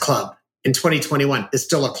 it's a club. In 2021, it's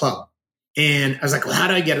still a club. And I was like, well, how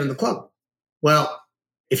do I get in the club? Well,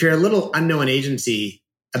 if you're a little unknown agency,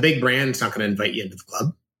 a big brand's not going to invite you into the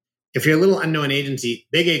club. If you're a little unknown agency,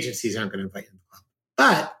 big agencies aren't going to invite you into the club.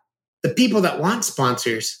 But the people that want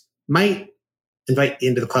sponsors might invite you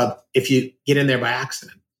into the club if you get in there by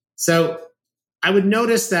accident. So I would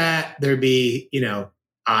notice that there'd be,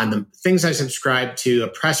 on the things I subscribe to, a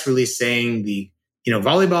press release saying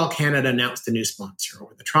Volleyball Canada announced a new sponsor,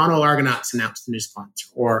 or the Toronto Argonauts announced a new sponsor,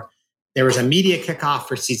 or there was a media kickoff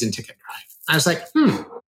for season ticket drive. I was like,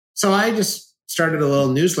 So I just started a little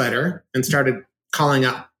newsletter and started calling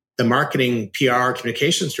up the marketing, PR,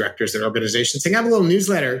 communications directors at organizations saying, I have a little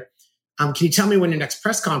newsletter. Can you tell me when your next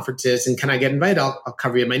press conference is? And can I get invited? I'll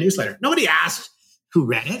cover you in my newsletter. Nobody asked who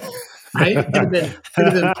read it. Right?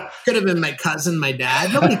 Could have been my cousin, my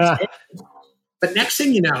dad. Nobody cared. But next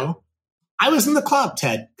thing you know, I was in the club,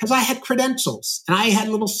 Ted, because I had credentials and I had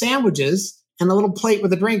little sandwiches and a little plate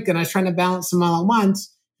with a drink, and I was trying to balance them all at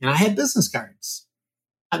once. And I had business cards.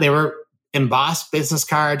 They were embossed business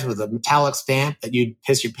cards with a metallic stamp that you'd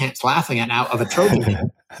piss your pants laughing at now of a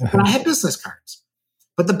Trojan. But I had business cards.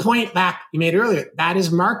 But the point back you made earlier, that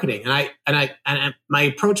is marketing. And my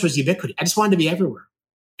approach was ubiquity. I just wanted to be everywhere.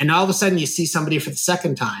 And all of a sudden you see somebody for the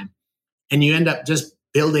second time and you end up just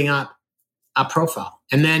building up a profile.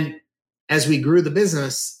 And then as we grew the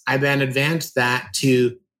business, I then advanced that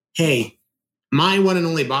to, hey, my one and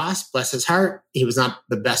only boss, bless his heart, he was not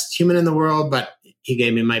the best human in the world, but he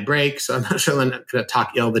gave me my break. So I'm not sure I'm not going to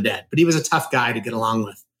talk ill of the dead, but he was a tough guy to get along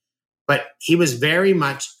with. But he was very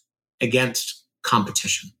much against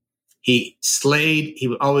competition. He slayed, he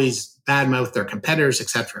would always badmouth their competitors,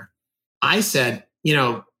 etc. I said,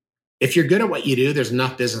 if you're good at what you do, there's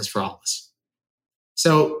enough business for all of us.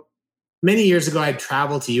 So many years ago, I'd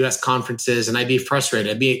travel to US conferences and I'd be frustrated.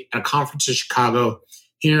 I'd be at a conference in Chicago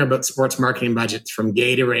hearing about sports marketing budgets from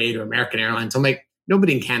Gatorade or American Airlines. I'm like,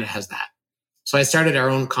 nobody in Canada has that. So I started our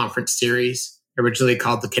own conference series, originally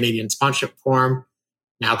called the Canadian Sponsorship Forum,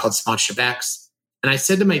 now called Sponsorship X. And I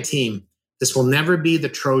said to my team, this will never be the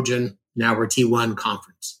Trojan, now we're T1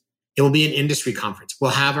 conference. It will be an industry conference.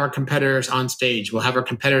 We'll have our competitors on stage. We'll have our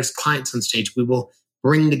competitors' clients on stage. We will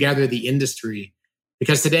bring together the industry,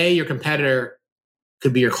 because today your competitor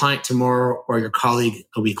could be your client tomorrow or your colleague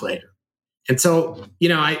a week later. And so,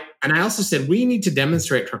 I also said, we need to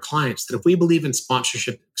demonstrate to our clients that if we believe in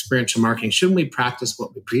sponsorship, experiential marketing, shouldn't we practice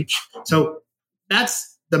what we preach? So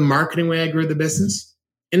that's the marketing way I grew the business.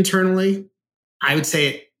 Internally, I would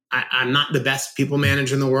say I'm not the best people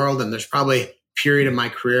manager in the world. And there's probably a period of my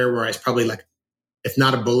career where I was probably like, if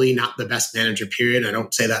not a bully, not the best manager, period. I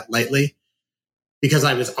don't say that lightly, because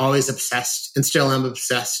I was always obsessed and still am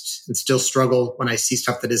obsessed and still struggle when I see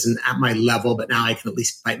stuff that isn't at my level, but now I can at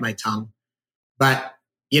least bite my tongue. But,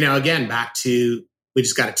 again, back to, we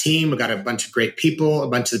just got a team. We got a bunch of great people. A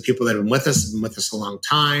bunch of the people that have been with us a long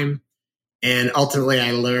time. And ultimately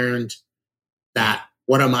I learned that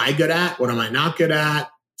what am I good at? What am I not good at?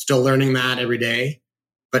 Still learning that every day,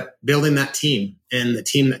 but building that team and the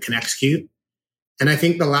team that can execute. And I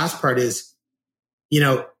think the last part is,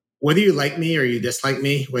 whether you like me or you dislike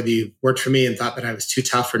me, whether you worked for me and thought that I was too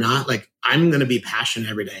tough or not, like, I'm going to be passionate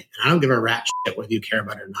every day. And I don't give a rat shit whether you care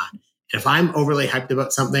about it or not. And if I'm overly hyped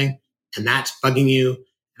about something and that's bugging you,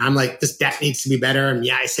 and I'm like, this deck needs to be better. And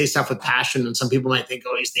yeah, I say stuff with passion, and some people might think,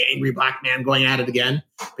 oh, he's the angry black man going at it again.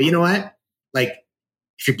 But you know what? Like,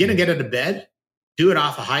 if you're going to get out of bed, do it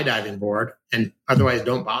off a high diving board, and otherwise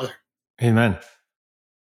don't bother. Amen.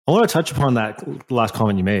 I want to touch upon that last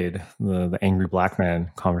comment you made, the angry black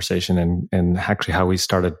man conversation, and actually how we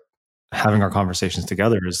started having our conversations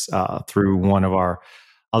together is through one of our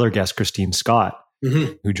other guests, Christine Scott,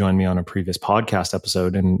 who joined me on a previous podcast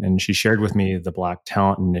episode. And she shared with me the Black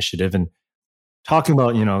Talent Initiative and talking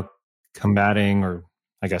about, combating, or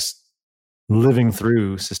I guess living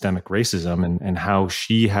through systemic racism, and how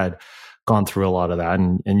she had gone through a lot of that.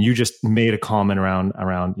 And you just made a comment around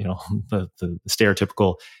the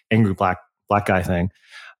stereotypical angry black guy thing.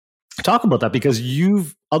 Talk about that, because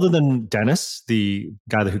you've, other than Dennis, the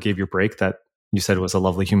guy who gave you a break that you said was a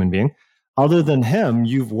lovely human being, other than him,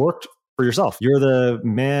 you've worked for yourself. You're the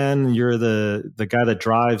man, you're the guy that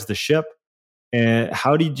drives the ship. And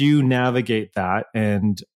how did you navigate that?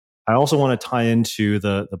 And I also want to tie into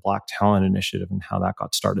the Black Talent Initiative and how that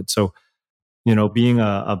got started. So, being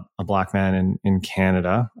a black man in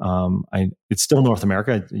Canada, it's still North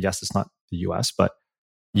America. Yes, it's not the US, but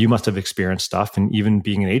you must have experienced stuff, and even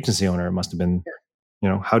being an agency owner, it must have been,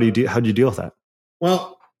 how do you deal with that?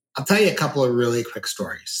 Well, I'll tell you a couple of really quick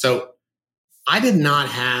stories. So I did not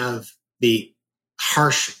have the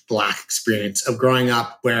harsh Black experience of growing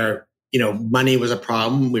up where, money was a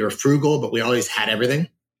problem. We were frugal, but we always had everything.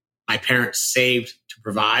 My parents saved to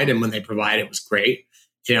provide. And when they provided, it was great.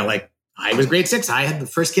 I was grade 6. I had the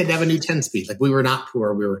first kid to have a new 10-speed. We were not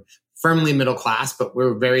poor. We were firmly middle class, but we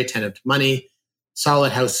were very attentive to money,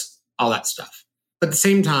 solid house, all that stuff. But at the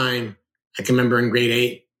same time, I can remember in grade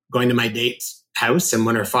 8 going to my date's house. And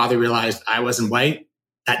when her father realized I wasn't white,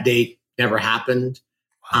 that date never happened.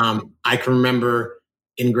 I can remember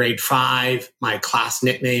in grade 5, my class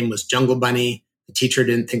nickname was Jungle Bunny. The teacher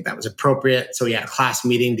didn't think that was appropriate. So he had a class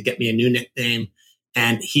meeting to get me a new nickname.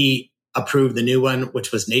 And he approved the new one,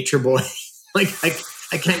 which was Nature Boy.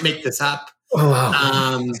 I can't make this up. Oh,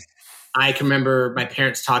 wow. I can remember my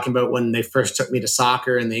parents talking about when they first took me to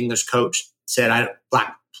soccer and the English coach said,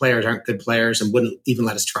 Black players aren't good players and wouldn't even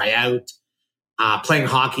let us try out. Playing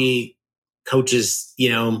hockey, coaches,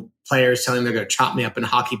 players telling them they're going to chop me up in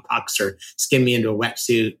hockey pucks or skin me into a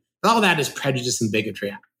wetsuit. All that is prejudice and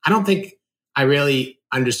bigotry. I don't think I really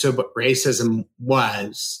understood what racism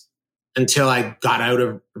was until I got out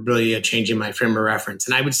of really changing my frame of reference.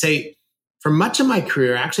 And I would say for much of my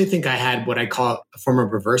career, I actually think I had what I call a form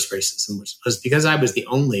of reverse racism, which was because I was the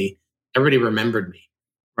only, everybody remembered me,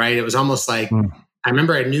 right? It was almost like, I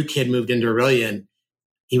remember a new kid moved into Aurelia and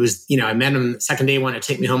he was, I met him the second day, he wanted to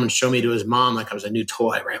take me home and show me to his mom like I was a new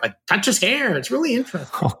toy, right? Touch his hair. It's really interesting.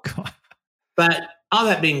 Oh, God. But all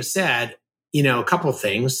that being said, a couple of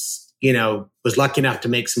things, was lucky enough to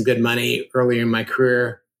make some good money earlier in my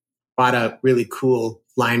career, bought a really cool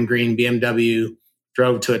lime green BMW,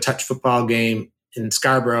 drove to a touch football game in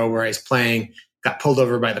Scarborough where I was playing, got pulled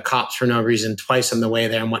over by the cops for no reason twice on the way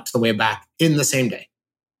there and went to the way back in the same day,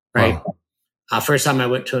 right? Wow. First time I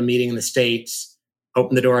went to a meeting in the States,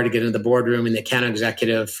 opened the door to get into the boardroom, and the account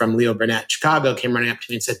executive from Leo Burnett, Chicago, came running up to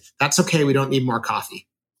me and said, "That's okay, we don't need more coffee."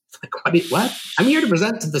 What? I'm here to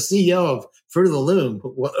present to the CEO of Fruit of the Loom.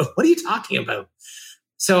 What are you talking about?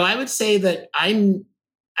 So I would say that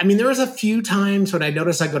there was a few times when I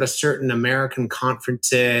noticed I go to certain American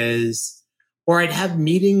conferences or I'd have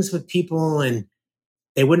meetings with people and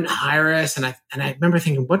they wouldn't hire us. And I remember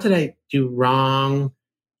thinking, what did I do wrong?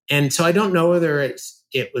 And so I don't know whether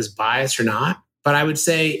it was biased or not, but I would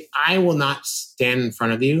say I will not stand in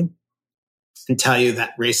front of you and tell you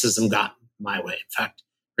that racism got my way. In fact,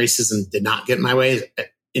 racism did not get my way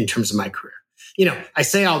in terms of my career. I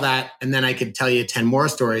say all that, and then I could tell you 10 more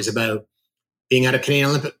stories about being at a Canadian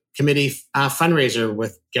Olympic Committee fundraiser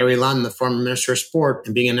with Gary Lunn, the former Minister of Sport,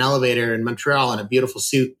 and being in an elevator in Montreal in a beautiful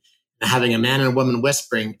suit, and having a man and a woman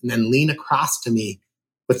whispering, and then lean across to me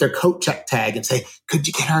with their coat check tag and say, "Could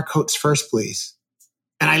you get our coats first, please?"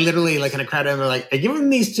 And I literally, in a crowd, I'm like, "Are you giving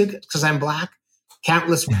these tickets because I'm Black?"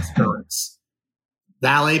 Countless restaurants,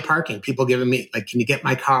 valet parking, people giving me, "Can you get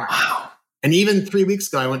my car?" Wow. And even 3 weeks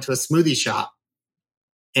ago, I went to a smoothie shop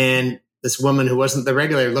and this woman who wasn't the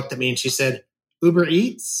regular looked at me and she said, "Uber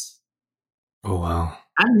Eats?" Oh, wow.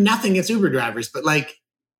 I'm nothing against Uber drivers, but and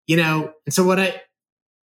so do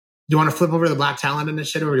you want to flip over to the Black Talent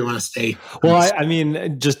Initiative or do you want to stay? Well,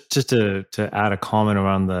 just to add a comment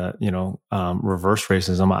around the, reverse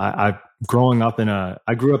racism, I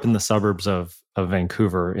grew up in the suburbs of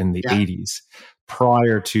Vancouver in the 80s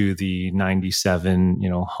prior to the 97,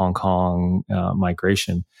 Hong Kong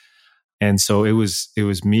migration. And so it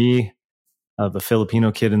was me, the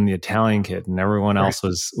Filipino kid and the Italian kid, and everyone else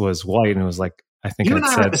was white. And it was like, I think you and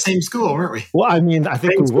I were at the same school, weren't we? Well, I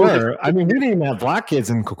think we were. We didn't even have Black kids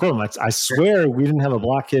in Coquitlam. I swear we didn't have a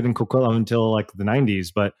Black kid in Coquitlam until the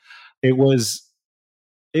 90s, but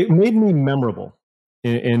it made me memorable.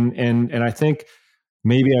 And I think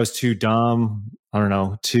maybe I was too dumb, I don't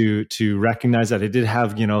know, to recognize that. It did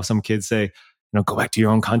have, some kids say, go back to your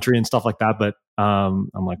own country and stuff like that. But I'm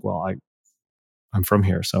like, well, I'm from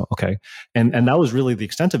here. So, okay. And that was really the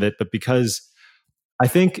extent of it. But because I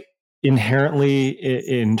think inherently,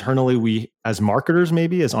 internally, we as marketers,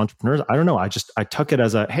 maybe as entrepreneurs, I don't know. I took it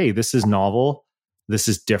as hey, this is novel. This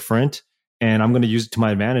is different. And I'm going to use it to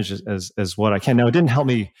my advantage as what I can. Now, it didn't help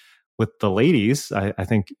me with the ladies. I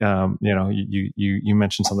think, you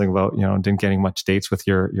mentioned something about, didn't getting much dates with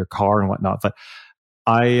your car and whatnot. But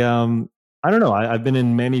I don't know. I've been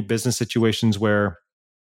in many business situations where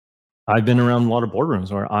I've been around a lot of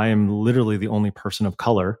boardrooms where I am literally the only person of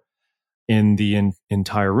color in the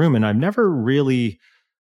entire room. And I've never really,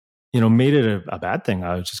 made it a bad thing.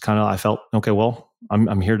 I was just I felt, okay, well,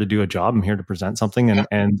 I'm here to do a job. I'm here to present something.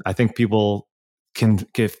 And I think people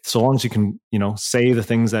so long as you can, say the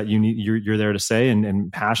things that you need, you're there to say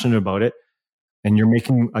and passionate about it, and you're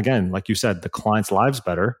making, again, like you said, the clients' lives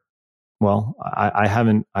better. Well, I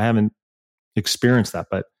haven't experienced that,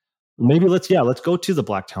 but maybe let's go to the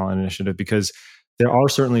Black Talent Initiative, because there are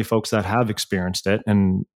certainly folks that have experienced it,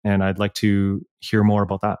 and I'd like to hear more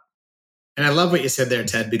about that. And I love what you said there,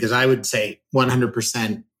 Ted, because I would say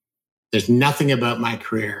 100%, there's nothing about my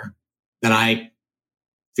career that I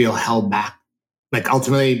feel held back. Like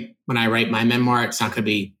ultimately, when I write my memoir, it's not going to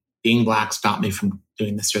be being Black stopped me from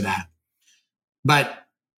doing this or that. But,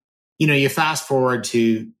 you fast forward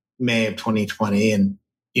to May of 2020 and,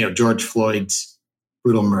 George Floyd's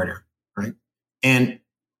brutal murder, right? And,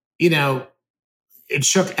 it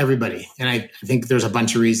shook everybody. And I think there's a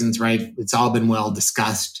bunch of reasons, right? It's all been well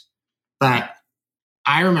discussed. But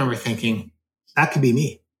I remember thinking, that could be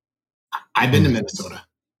me. I've been to Minnesota.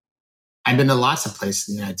 I've been to lots of places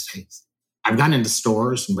in the United States. I've gone into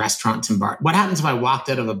stores and restaurants and bars. What happens if I walked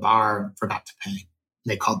out of a bar and forgot to pay?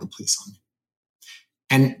 They called the police on me.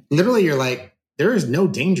 And literally you're like, there is no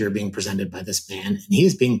danger being presented by this man. And he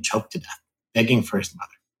is being choked to death, begging for his mother.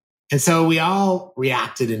 And so we all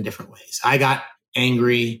reacted in different ways. I got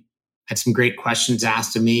angry, had some great questions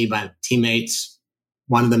asked of me by teammates.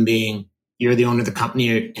 One of them being, you're the owner of the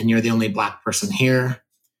company and you're the only Black person here.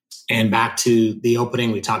 And back to the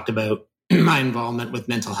opening, we talked about my involvement with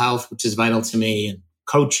mental health, which is vital to me, and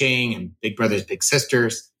coaching and Big Brothers, Big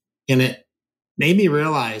Sisters. And it made me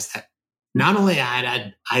realize that not only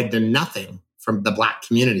I had done nothing from the Black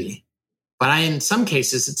community, but I, in some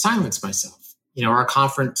cases, had silenced myself. Our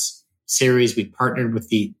conference series, we partnered with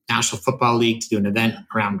the National Football League to do an event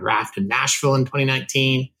around draft in Nashville in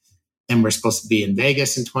 2019. And we're supposed to be in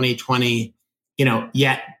Vegas in 2020,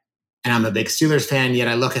 yet, and I'm a big Steelers fan, yet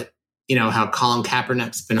I look at, how Colin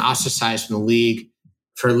Kaepernick's been ostracized from the league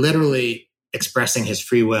for literally expressing his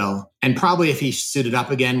free will. And probably if he suited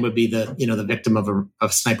up again would be the victim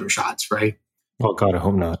of sniper shots, right? Oh God, I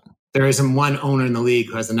hope not. There isn't one owner in the league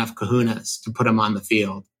who has enough kahunas to put him on the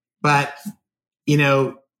field. But,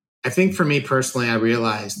 I think for me personally, I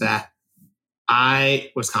realized that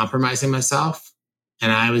I was compromising myself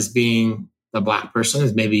and I was being the Black person,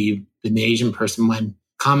 as maybe you've been the Asian person, when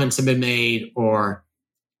comments have been made or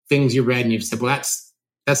things you read and you've said, well, that's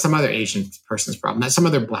some other Asian person's problem. That's some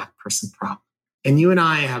other Black person's problem. And you and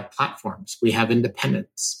I have platforms. We have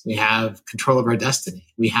independence. We have control of our destiny.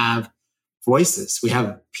 We have voices. We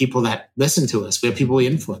have people that listen to us. We have people we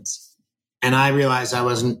influence. And I realized I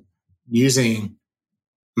wasn't using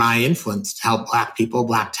my influence to help Black people,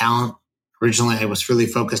 Black talent. Originally, I was really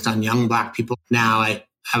focused on young Black people. Now I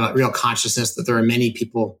have a real consciousness that there are many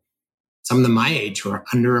people, some of them my age, who are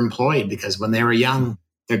underemployed because when they were young,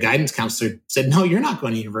 their guidance counselor said, no, you're not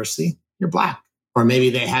going to university. You're Black. Or maybe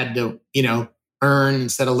they had to, earn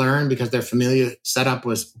instead of learn because their familiar setup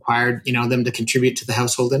was required, them to contribute to the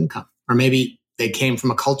household income. Or maybe they came from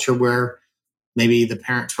a culture where maybe the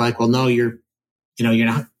parents were like, well, no, you're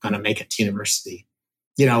not going to make it to university.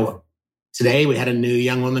 Today we had a new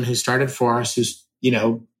young woman who started for us who's,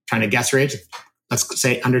 trying to guess her age. Let's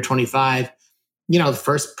say under 25, the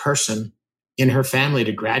first person in her family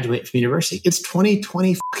to graduate from university. It's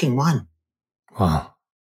 2021. Wow.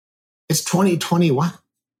 It's 2021.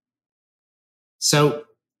 So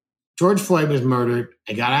George Floyd was murdered.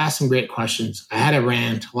 I got asked some great questions. I had a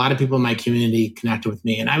rant. A lot of people in my community connected with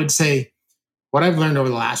me. And I would say what I've learned over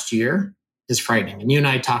the last year is frightening. And you and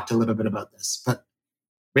I talked a little bit about this, but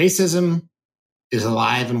racism is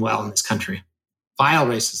alive and well in this country. Vile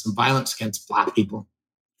racism, violence against Black people,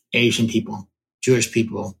 Asian people, Jewish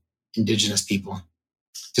people, Indigenous people,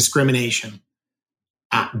 discrimination,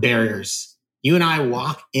 barriers. You and I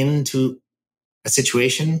walk into a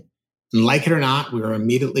situation, and like it or not, we are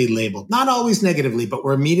immediately labeled. Not always negatively, but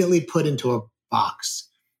we're immediately put into a box.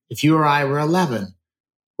 If you or I were 11,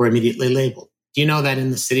 we're immediately labeled. Do you know that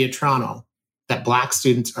in the city of Toronto, that Black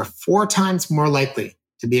students are 4 times more likely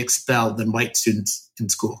to be expelled than white students in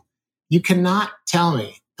school? You cannot tell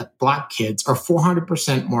me that Black kids are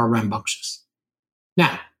 400% more rambunctious.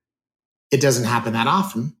 Now, it doesn't happen that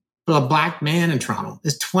often, but a Black man in Toronto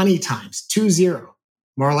is 20 times, 20,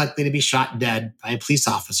 more likely to be shot dead by a police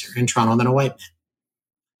officer in Toronto than a white man.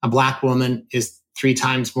 A Black woman is 3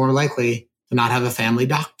 times more likely to not have a family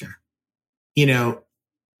doctor.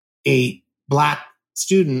 A Black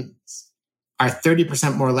students are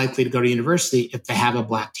 30% more likely to go to university if they have a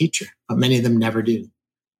Black teacher, but many of them never do.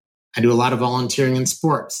 I do a lot of volunteering in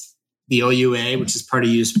sports. The OUA, which is part of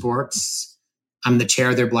U Sports, I'm the chair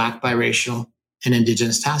of their Black, Biracial, and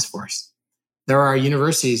Indigenous Task Force. There are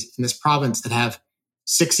universities in this province that have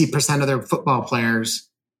 60% of their football players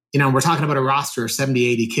we're talking about a roster of 70,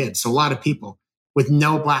 80 kids. So a lot of people with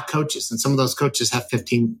no Black coaches. And some of those coaches have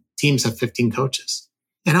 15 teams, have 15 coaches.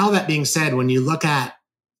 And all that being said, when you look at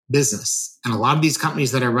business and a lot of these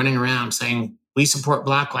companies that are running around saying, we support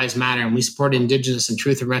Black Lives Matter and we support Indigenous and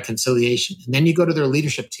Truth and Reconciliation. And then you go to their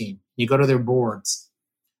leadership team, you go to their boards,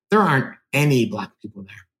 there aren't any Black people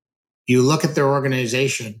there. You look at their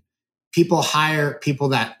organization, people hire people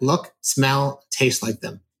that look, smell, taste like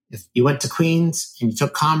them. If you went to Queens and you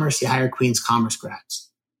took commerce, you hired Queens commerce grads.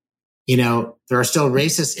 There are still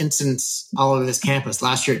racist incidents all over this campus.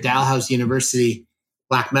 Last year at Dalhousie University,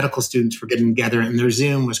 Black medical students were getting together and their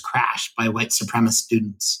Zoom was crashed by white supremacist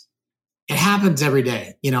students. It happens every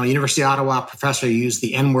day. University of Ottawa professor used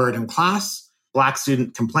the N-word in class. Black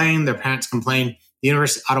student complained, their parents complained. The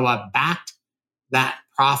University of Ottawa backed that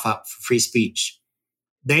prof up for free speech.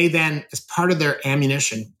 They then, as part of their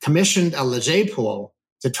ammunition, commissioned a Leger poll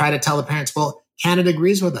to try to tell the parents, well, Canada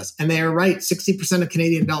agrees with us. And they are right. 60% of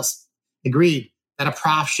Canadian adults agreed that a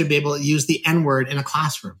prof should be able to use the N-word in a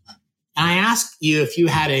classroom. And I asked you, if you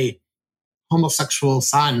had a homosexual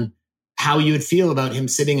son, how you would feel about him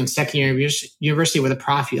sitting in second-year university with a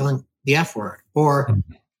prof yelling the F word, or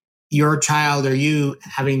your child or you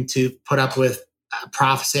having to put up with a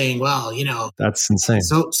prof saying, well, That's insane.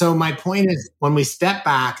 So my point is, when we step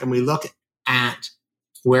back and we look at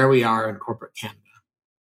where we are in corporate Canada,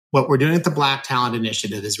 what we're doing at the Black Talent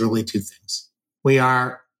Initiative is really two things. We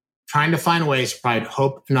are trying to find ways to provide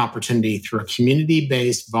hope and opportunity through a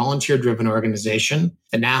community-based, volunteer-driven organization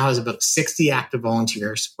that now has about 60 active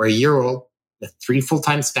volunteers. We're a year old with 3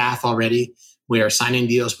 full-time staff already. We are signing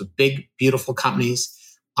deals with big, beautiful companies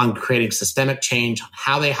on creating systemic change on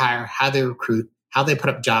how they hire, how they recruit, how they put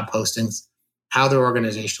up job postings, how their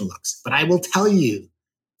organization looks. But I will tell you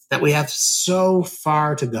that we have so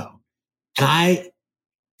far to go. And I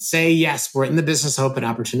say, yes, we're in the business of hope and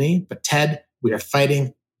opportunity, but Ted, we are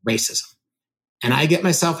fighting racism. And I get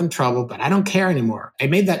myself in trouble, but I don't care anymore. I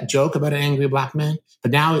made that joke about an angry Black man,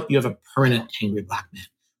 but now you have a permanent angry Black man.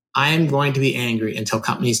 I am going to be angry until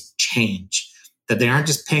companies change, that they aren't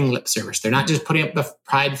just paying lip service. They're not just putting up the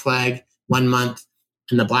pride flag 1 month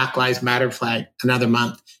and the Black Lives Matter flag another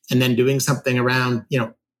month, and then doing something around,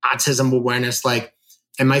 autism awareness,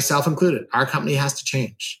 and myself included. Our company has to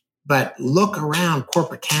change. But look around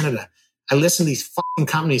corporate Canada. I listen to these fucking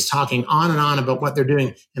companies talking on and on about what they're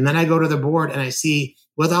doing. And then I go to the board and I see,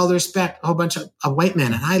 with all the respect, a whole bunch of white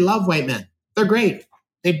men. And I love white men. They're great.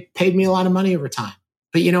 They paid me a lot of money over time.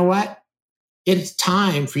 But you know what? It's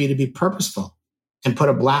time for you to be purposeful and put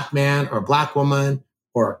a Black man or a Black woman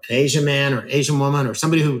or an Asian man or Asian woman or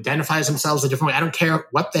somebody who identifies themselves a different way. I don't care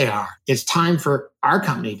what they are. It's time for our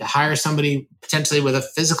company to hire somebody potentially with a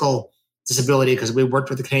physical disability, because we worked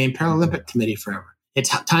with the Canadian Paralympic Committee forever. It's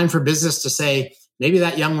time for business to say, maybe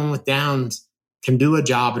that young one with Downs can do a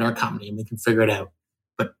job at our company and we can figure it out.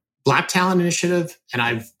 But Black Talent Initiative, and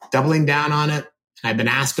I'm doubling down on it. And I've been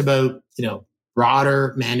asked about,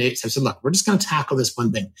 broader mandates. I've said, look, we're just going to tackle this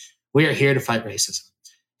one thing. We are here to fight racism.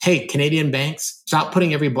 Hey, Canadian banks, stop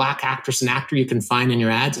putting every Black actress and actor you can find in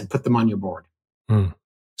your ads and put them on your board.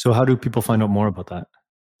 So how do people find out more about that?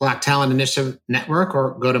 Black Talent Initiative Network,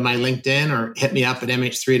 or go to my LinkedIn or hit me up at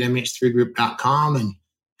mh3@mh3group.com, and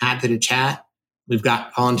happy to chat. We've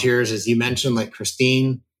got volunteers, as you mentioned, like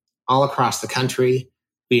Christine, all across the country.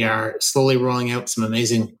 We are slowly rolling out some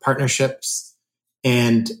amazing partnerships.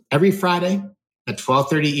 And every Friday at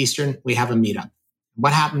 12:30 Eastern, we have a meetup.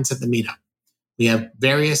 What happens at the meetup? We have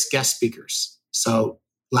various guest speakers. So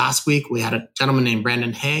last week, we had a gentleman named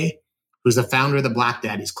Brandon Hay, who's the founder of the Black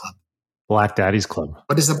Daddies Club. Black Daddies Club.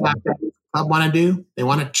 What does the Black Daddies Club want to do? They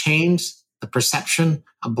want to change the perception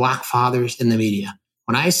of Black fathers in the media.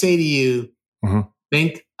 When I say to you,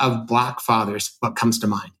 think of Black fathers, what comes to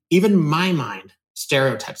mind? Even my mind,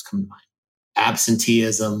 stereotypes come to mind.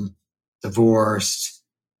 Absenteeism, divorced,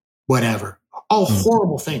 whatever. All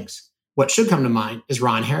horrible things. What should come to mind is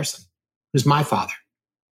Ron Harrison, who's my father,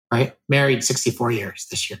 right? Married 64 years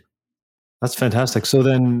this year. That's fantastic. So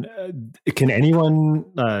then can anyone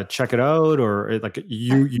check it out, or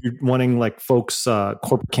you wanting folks,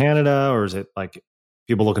 corporate Canada, or is it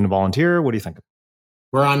people looking to volunteer? What do you think?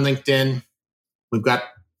 We're on LinkedIn. We've got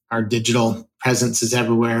our digital presence is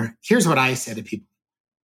everywhere. Here's what I say to people.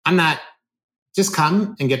 Just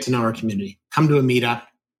come and get to know our community. Come to a meetup,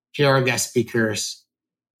 hear our guest speakers,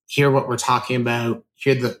 hear what we're talking about,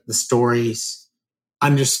 hear the stories,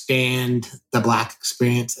 understand the Black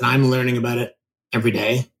experience. And I'm learning about it every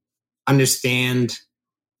day. Understand,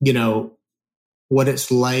 what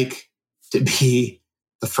it's like to be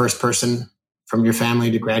the first person from your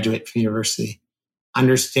family to graduate from university.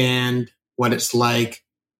 Understand what it's like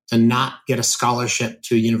to not get a scholarship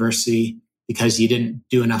to a university because you didn't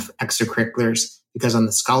do enough extracurriculars. Because on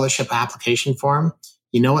the scholarship application form,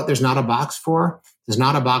 you know what there's not a box for? There's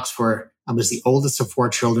not a box for, I was the oldest of 4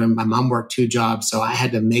 children. My mom worked 2 jobs, so I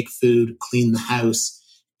had to make food, clean the house,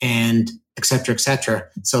 and et cetera, et cetera.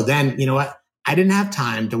 So then, you know what? I didn't have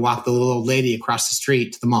time to walk the little old lady across the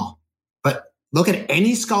street to the mall. But look at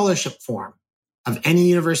any scholarship form of any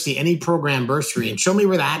university, any program, bursary, and show me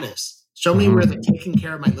where that is. Show me where the taking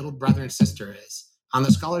care of my little brother and sister is on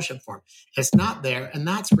the scholarship form. It's not there, and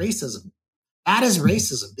that's racism. That is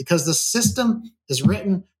racism because the system is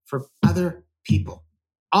written for other people.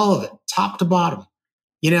 All of it, top to bottom.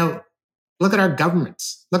 You know, look at our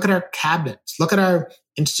governments. Look at our cabinets. Look at our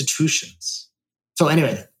institutions. So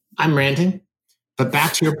anyway, I'm ranting. But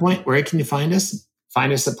back to your point, where can you find us?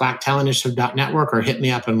 Find us at blacktalentinitiative.network or hit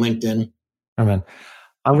me up on LinkedIn. Amen.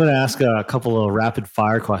 I'm going to ask a couple of rapid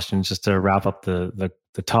fire questions just to wrap up the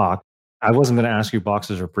talk. I wasn't going to ask you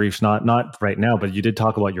boxers or briefs, not right now, but you did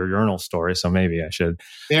talk about your urinal story, so maybe I should.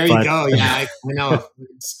 There you go. Yeah, I know.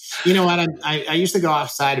 You know what? I used to go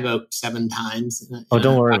offside about 7 times. Oh,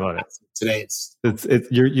 don't worry about it. Today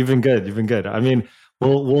you've been good. You've been good. I mean,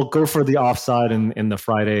 we'll go for the offside in the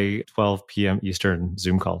Friday 12 p.m. Eastern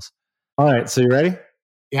Zoom calls. All right, so you ready?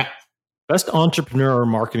 Yeah. Best entrepreneur or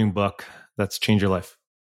marketing book that's changed your life?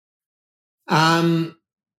 Best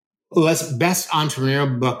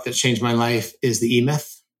entrepreneurial book that changed my life is The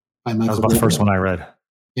E-Myth by Michael. That was the first one I read.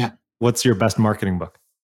 Yeah. What's your best marketing book?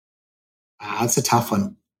 That's a tough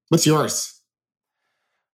one. What's yours?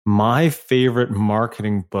 My favorite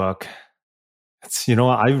marketing book,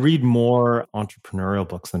 I read more entrepreneurial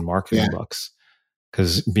books than marketing books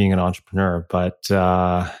because being an entrepreneur, but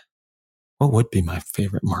what would be my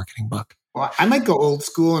favorite marketing book? Well, I might go old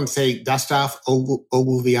school and say Dust Off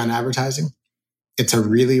Ogilvy on Advertising. It's a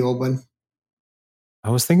really old one. I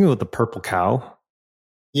was thinking with The Purple Cow.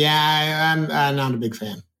 Yeah, I'm not a big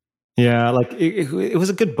fan. Yeah, like it was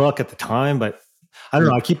a good book at the time, but I don't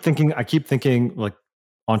know. I keep thinking like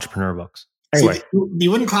entrepreneur books. Anyway, see,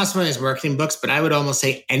 you wouldn't classify it as marketing books, but I would almost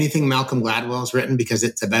say anything Malcolm Gladwell has written because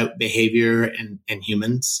it's about behavior and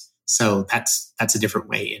humans. So that's a different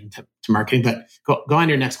way into marketing. But go on to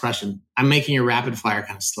your next question. I'm making your rapid fire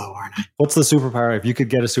kind of slow, aren't I? What's the superpower? If you could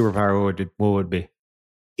get a superpower, what would it be?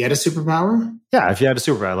 Get a superpower? Yeah, if you had a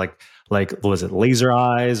superpower, like was it laser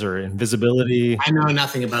eyes or invisibility? I know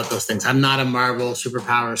nothing about those things. I'm not a Marvel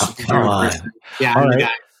superhero person. Yeah, I'm the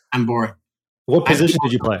guy. I'm boring. What position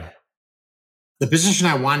did you play? The position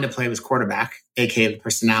I wanted to play was quarterback, aka the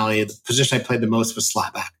personality. The position I played the most was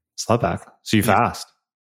slapback. Slapback. So you fast?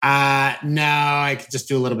 No, I could just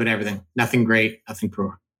do a little bit of everything. Nothing great, nothing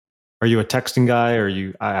pro. Are you a texting guy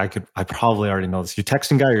or I probably already know this. You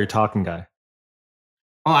texting guy or you talking guy?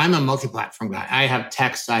 Oh, I'm a multi-platform guy. I have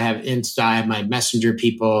text, I have Insta, I have my messenger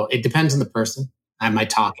people. It depends on the person. I have my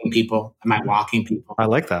talking people, I have my walking people. I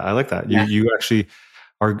like that. Yeah. You actually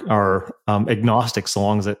are agnostic so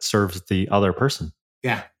long as it serves the other person.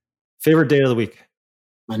 Yeah. Favorite day of the week?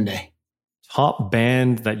 Monday. Top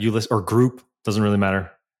band that you listen or group, doesn't really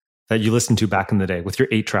matter, that you listened to back in the day with your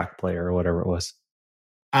 8-track player or whatever it was?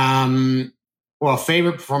 Well,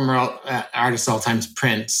 favorite performer artist of all time is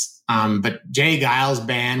Prince. But Jay Giles'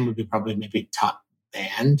 band would be probably maybe top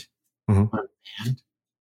band. Mm-hmm. Band.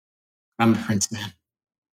 I'm a Prince man.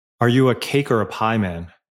 Are you a cake or a pie man?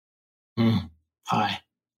 Pie.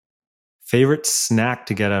 Favorite snack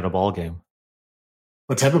to get at a ball game?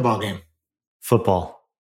 What type of ball game? Football.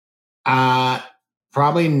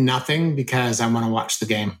 Probably nothing because I want to watch the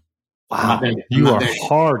game. Wow, you are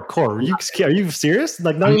hardcore. Are you serious?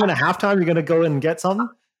 Like not even a halftime, you're going to go in and get something?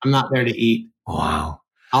 I'm not there to eat. Wow.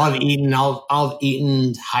 I'll have eaten,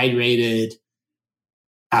 hydrated.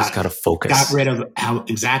 Just got to focus. Got rid of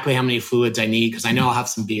exactly how many fluids I need because I know I'll have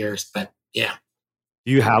some beers, but yeah.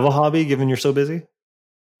 Do you have a hobby given you're so busy?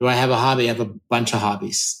 Do I have a hobby? I have a bunch of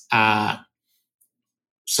hobbies.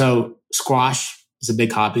 So squash is a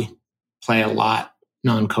big hobby. Play a lot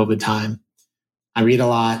non-COVID time. I read a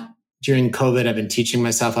lot. During COVID, I've been teaching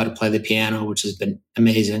myself how to play the piano, which has been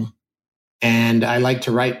amazing. And I like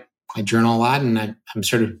to write. I journal a lot, and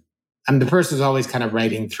I'm the person who's always kind of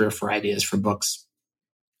writing through for ideas for books.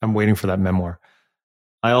 I'm waiting for that memoir.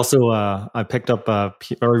 I also I picked up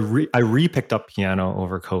I re-picked up piano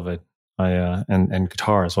over COVID. And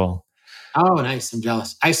guitar as well. Oh, nice! I'm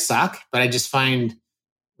jealous. I suck, but I just find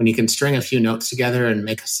when you can string a few notes together and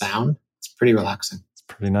make a sound, it's pretty relaxing. It's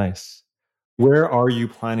pretty nice. Where are you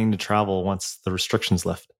planning to travel once the restrictions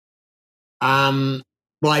lift?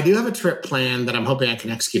 Well, I do have a trip planned that I'm hoping I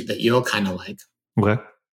can execute that you'll kind of like. Okay.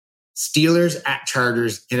 Steelers at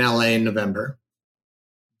Chargers in LA in November.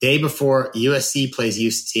 day before USC plays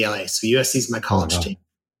UCLA. So USC is my college team.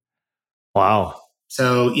 Wow.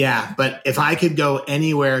 So yeah, but if I could go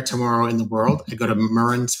anywhere tomorrow in the world, I'd go to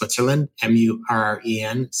Murren, Switzerland,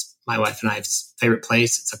 Murren. It's my wife and I's favorite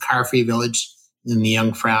place. It's a car-free village in the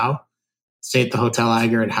Jungfrau. Stay at the Hotel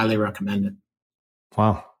Eiger. I'd highly recommend it.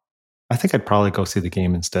 Wow. I think I'd probably go see the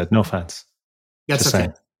game instead. No offense. That's just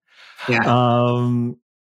okay. saying. Yeah.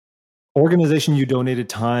 Organization you donated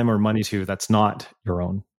time or money to that's not your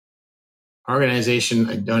own. Organization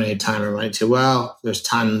I donated time or money to. Well, there's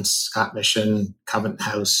tons. Scott Mission, Covenant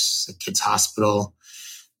House, the Kids Hospital.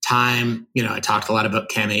 Time, I talked a lot about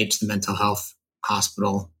CAMH, the mental health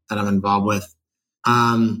hospital that I'm involved with.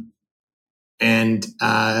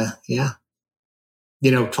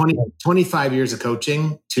 25 years of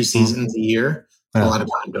coaching, 2 seasons a year, a lot of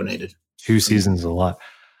time donated. 2 seasons is a lot.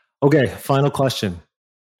 Okay, final question.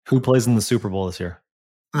 Who plays in the Super Bowl this year?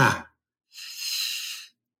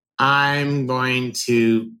 I'm going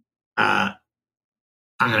to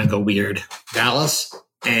go weird. Dallas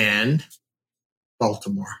and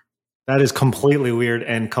Baltimore. That is completely weird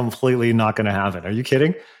and completely not going to happen. Are you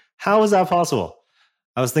kidding? How is that possible?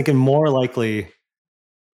 I was thinking more likely,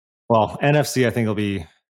 well, NFC, I think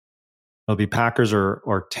it'll be Packers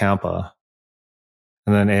or Tampa.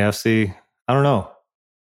 And then AFC, I don't know.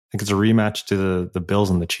 I think it's a rematch to the Bills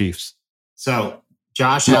and the Chiefs. So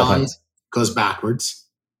Josh Allen goes backwards.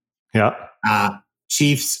 Yeah.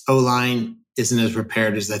 Chiefs O-line isn't as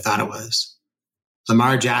prepared as they thought it was.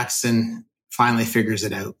 Lamar Jackson finally figures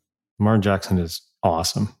it out. Lamar Jackson is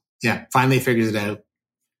awesome. Yeah, finally figures it out.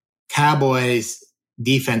 Cowboys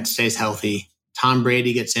defense stays healthy. Tom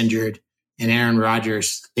Brady gets injured, and Aaron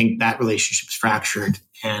Rodgers, I think that relationship's fractured,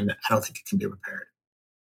 and I don't think it can be repaired.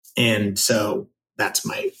 And so that's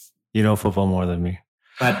my... You know football more than me.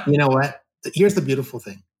 But you know what? Here's the beautiful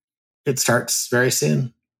thing. It starts very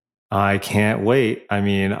soon. I can't wait. I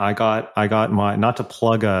mean, I got my, not to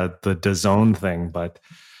plug the DAZN thing, but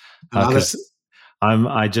because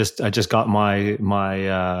I just got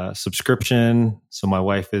my subscription. So my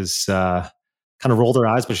wife is kind of rolled her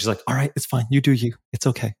eyes, but she's like, all right, it's fine. You do you. It's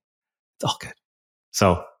okay. It's all good.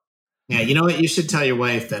 So yeah, you know what? You should tell your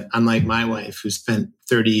wife that unlike my wife, who spent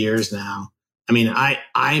 30 years now. I mean,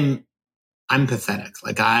 I'm pathetic.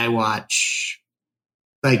 Like I watch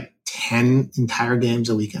like 10 entire games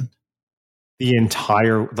a weekend. The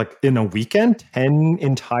entire, like in a weekend, 10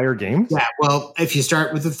 entire games? Yeah. Well, if you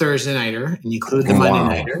start with the Thursday nighter and you include the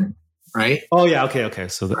Monday nighter, right? Oh yeah. Okay.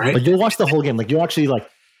 So like you'll watch the whole game. Like you actually like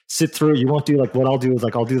sit through. You won't do like what I'll do is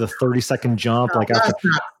like I'll do the 30-second jump.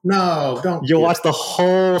 Don't. You'll watch the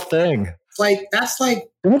whole thing. That's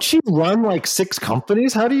like. Don't you run like 6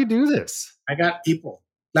 companies? How do you do this? I got people.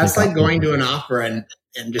 That's like going to an opera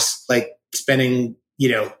and just like spending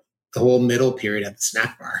the whole middle period at the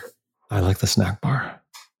snack bar. I like the snack bar.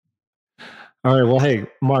 All right. Well, hey,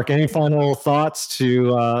 Mark, any final thoughts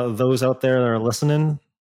to those out there that are listening?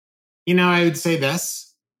 I would say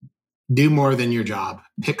this. Do more than your job.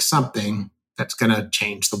 Pick something that's going to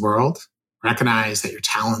change the world. Recognize that your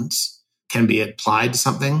talents can be applied to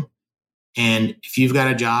something. And if you've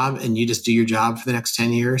got a job and you just do your job for the next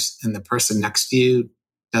 10 years and the person next to you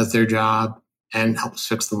does their job and helps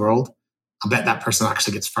fix the world, I'll bet that person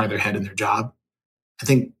actually gets farther ahead in their job. I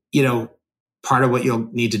think, part of what you'll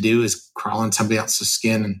need to do is crawl in somebody else's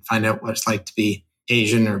skin and find out what it's like to be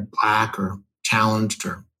Asian or Black or challenged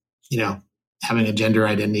or, having a gender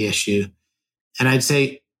identity issue. And I'd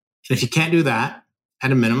say, if you can't do that,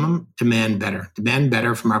 at a minimum, demand better. Demand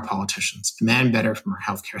better from our politicians. Demand better from our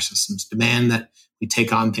healthcare systems. Demand that we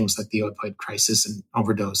take on things like the opioid crisis and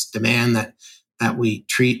overdose. Demand that we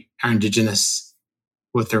treat our Indigenous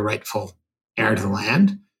with their rightful heir to the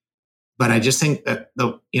land. But I just think that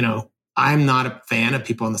I'm not a fan of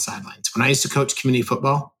people on the sidelines. When I used to coach community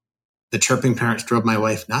football, the chirping parents drove my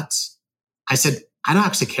wife nuts. I said, I don't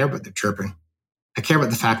actually care about their chirping. I care about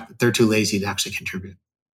the fact that they're too lazy to actually contribute.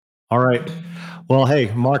 All right. Well,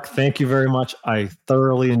 hey, Mark, thank you very much. I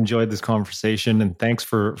thoroughly enjoyed this conversation, and thanks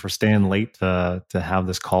for staying late to have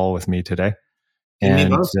this call with me today.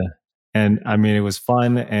 And I mean, it was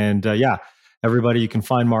fun. And everybody, you can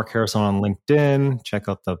find Mark Harrison on LinkedIn. Check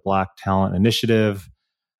out the Black Talent Initiative.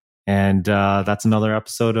 And that's another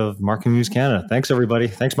episode of Marketing News Canada. Thanks, everybody.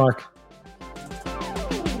 Thanks, Mark.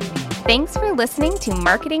 Thanks for listening to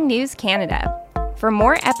Marketing News Canada. For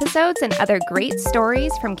more episodes and other great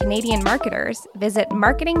stories from Canadian marketers, visit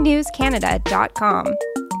marketingnewscanada.com.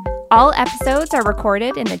 All episodes are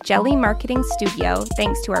recorded in the Jelly Marketing Studio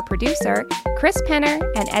thanks to our producer, Chris Penner,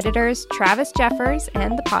 and editors Travis Jeffers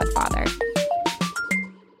and The Podfather.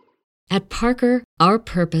 At Parker, our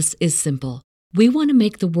purpose is simple. We want to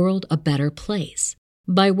make the world a better place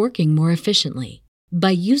by working more efficiently,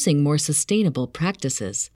 by using more sustainable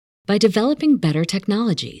practices, by developing better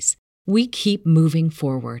technologies. We keep moving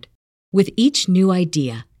forward. With each new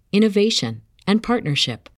idea, innovation, and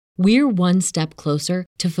partnership, we're one step closer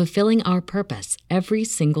to fulfilling our purpose every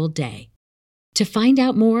single day. To find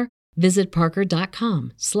out more, visit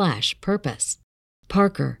parker.com/purpose.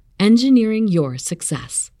 Parker, engineering your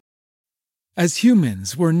success. As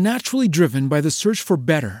humans, we're naturally driven by the search for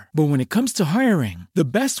better. But when it comes to hiring, the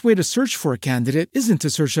best way to search for a candidate isn't to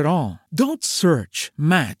search at all. Don't search,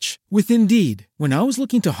 match with Indeed. When I was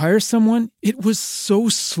looking to hire someone, it was so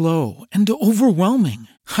slow and overwhelming.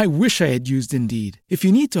 I wish I had used Indeed. If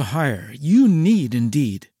you need to hire, you need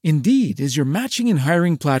Indeed. Indeed is your matching and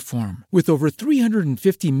hiring platform with over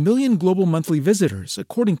 350 million global monthly visitors,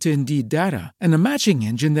 according to Indeed data, and a matching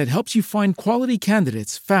engine that helps you find quality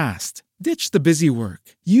candidates fast. Ditch the busy work.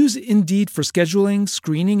 Use Indeed for scheduling,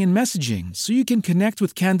 screening, and messaging so you can connect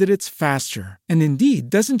with candidates faster. And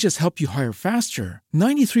Indeed doesn't just help you hire faster.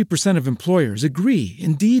 93% of employers agree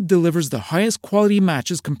Indeed delivers the highest quality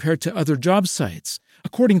matches compared to other job sites,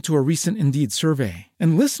 according to a recent Indeed survey.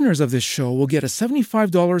 And listeners of this show will get a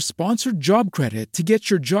 $75 sponsored job credit to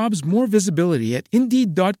get your jobs more visibility at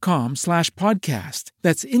Indeed.com/podcast.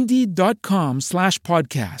 That's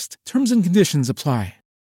Indeed.com/podcast. Terms and conditions apply.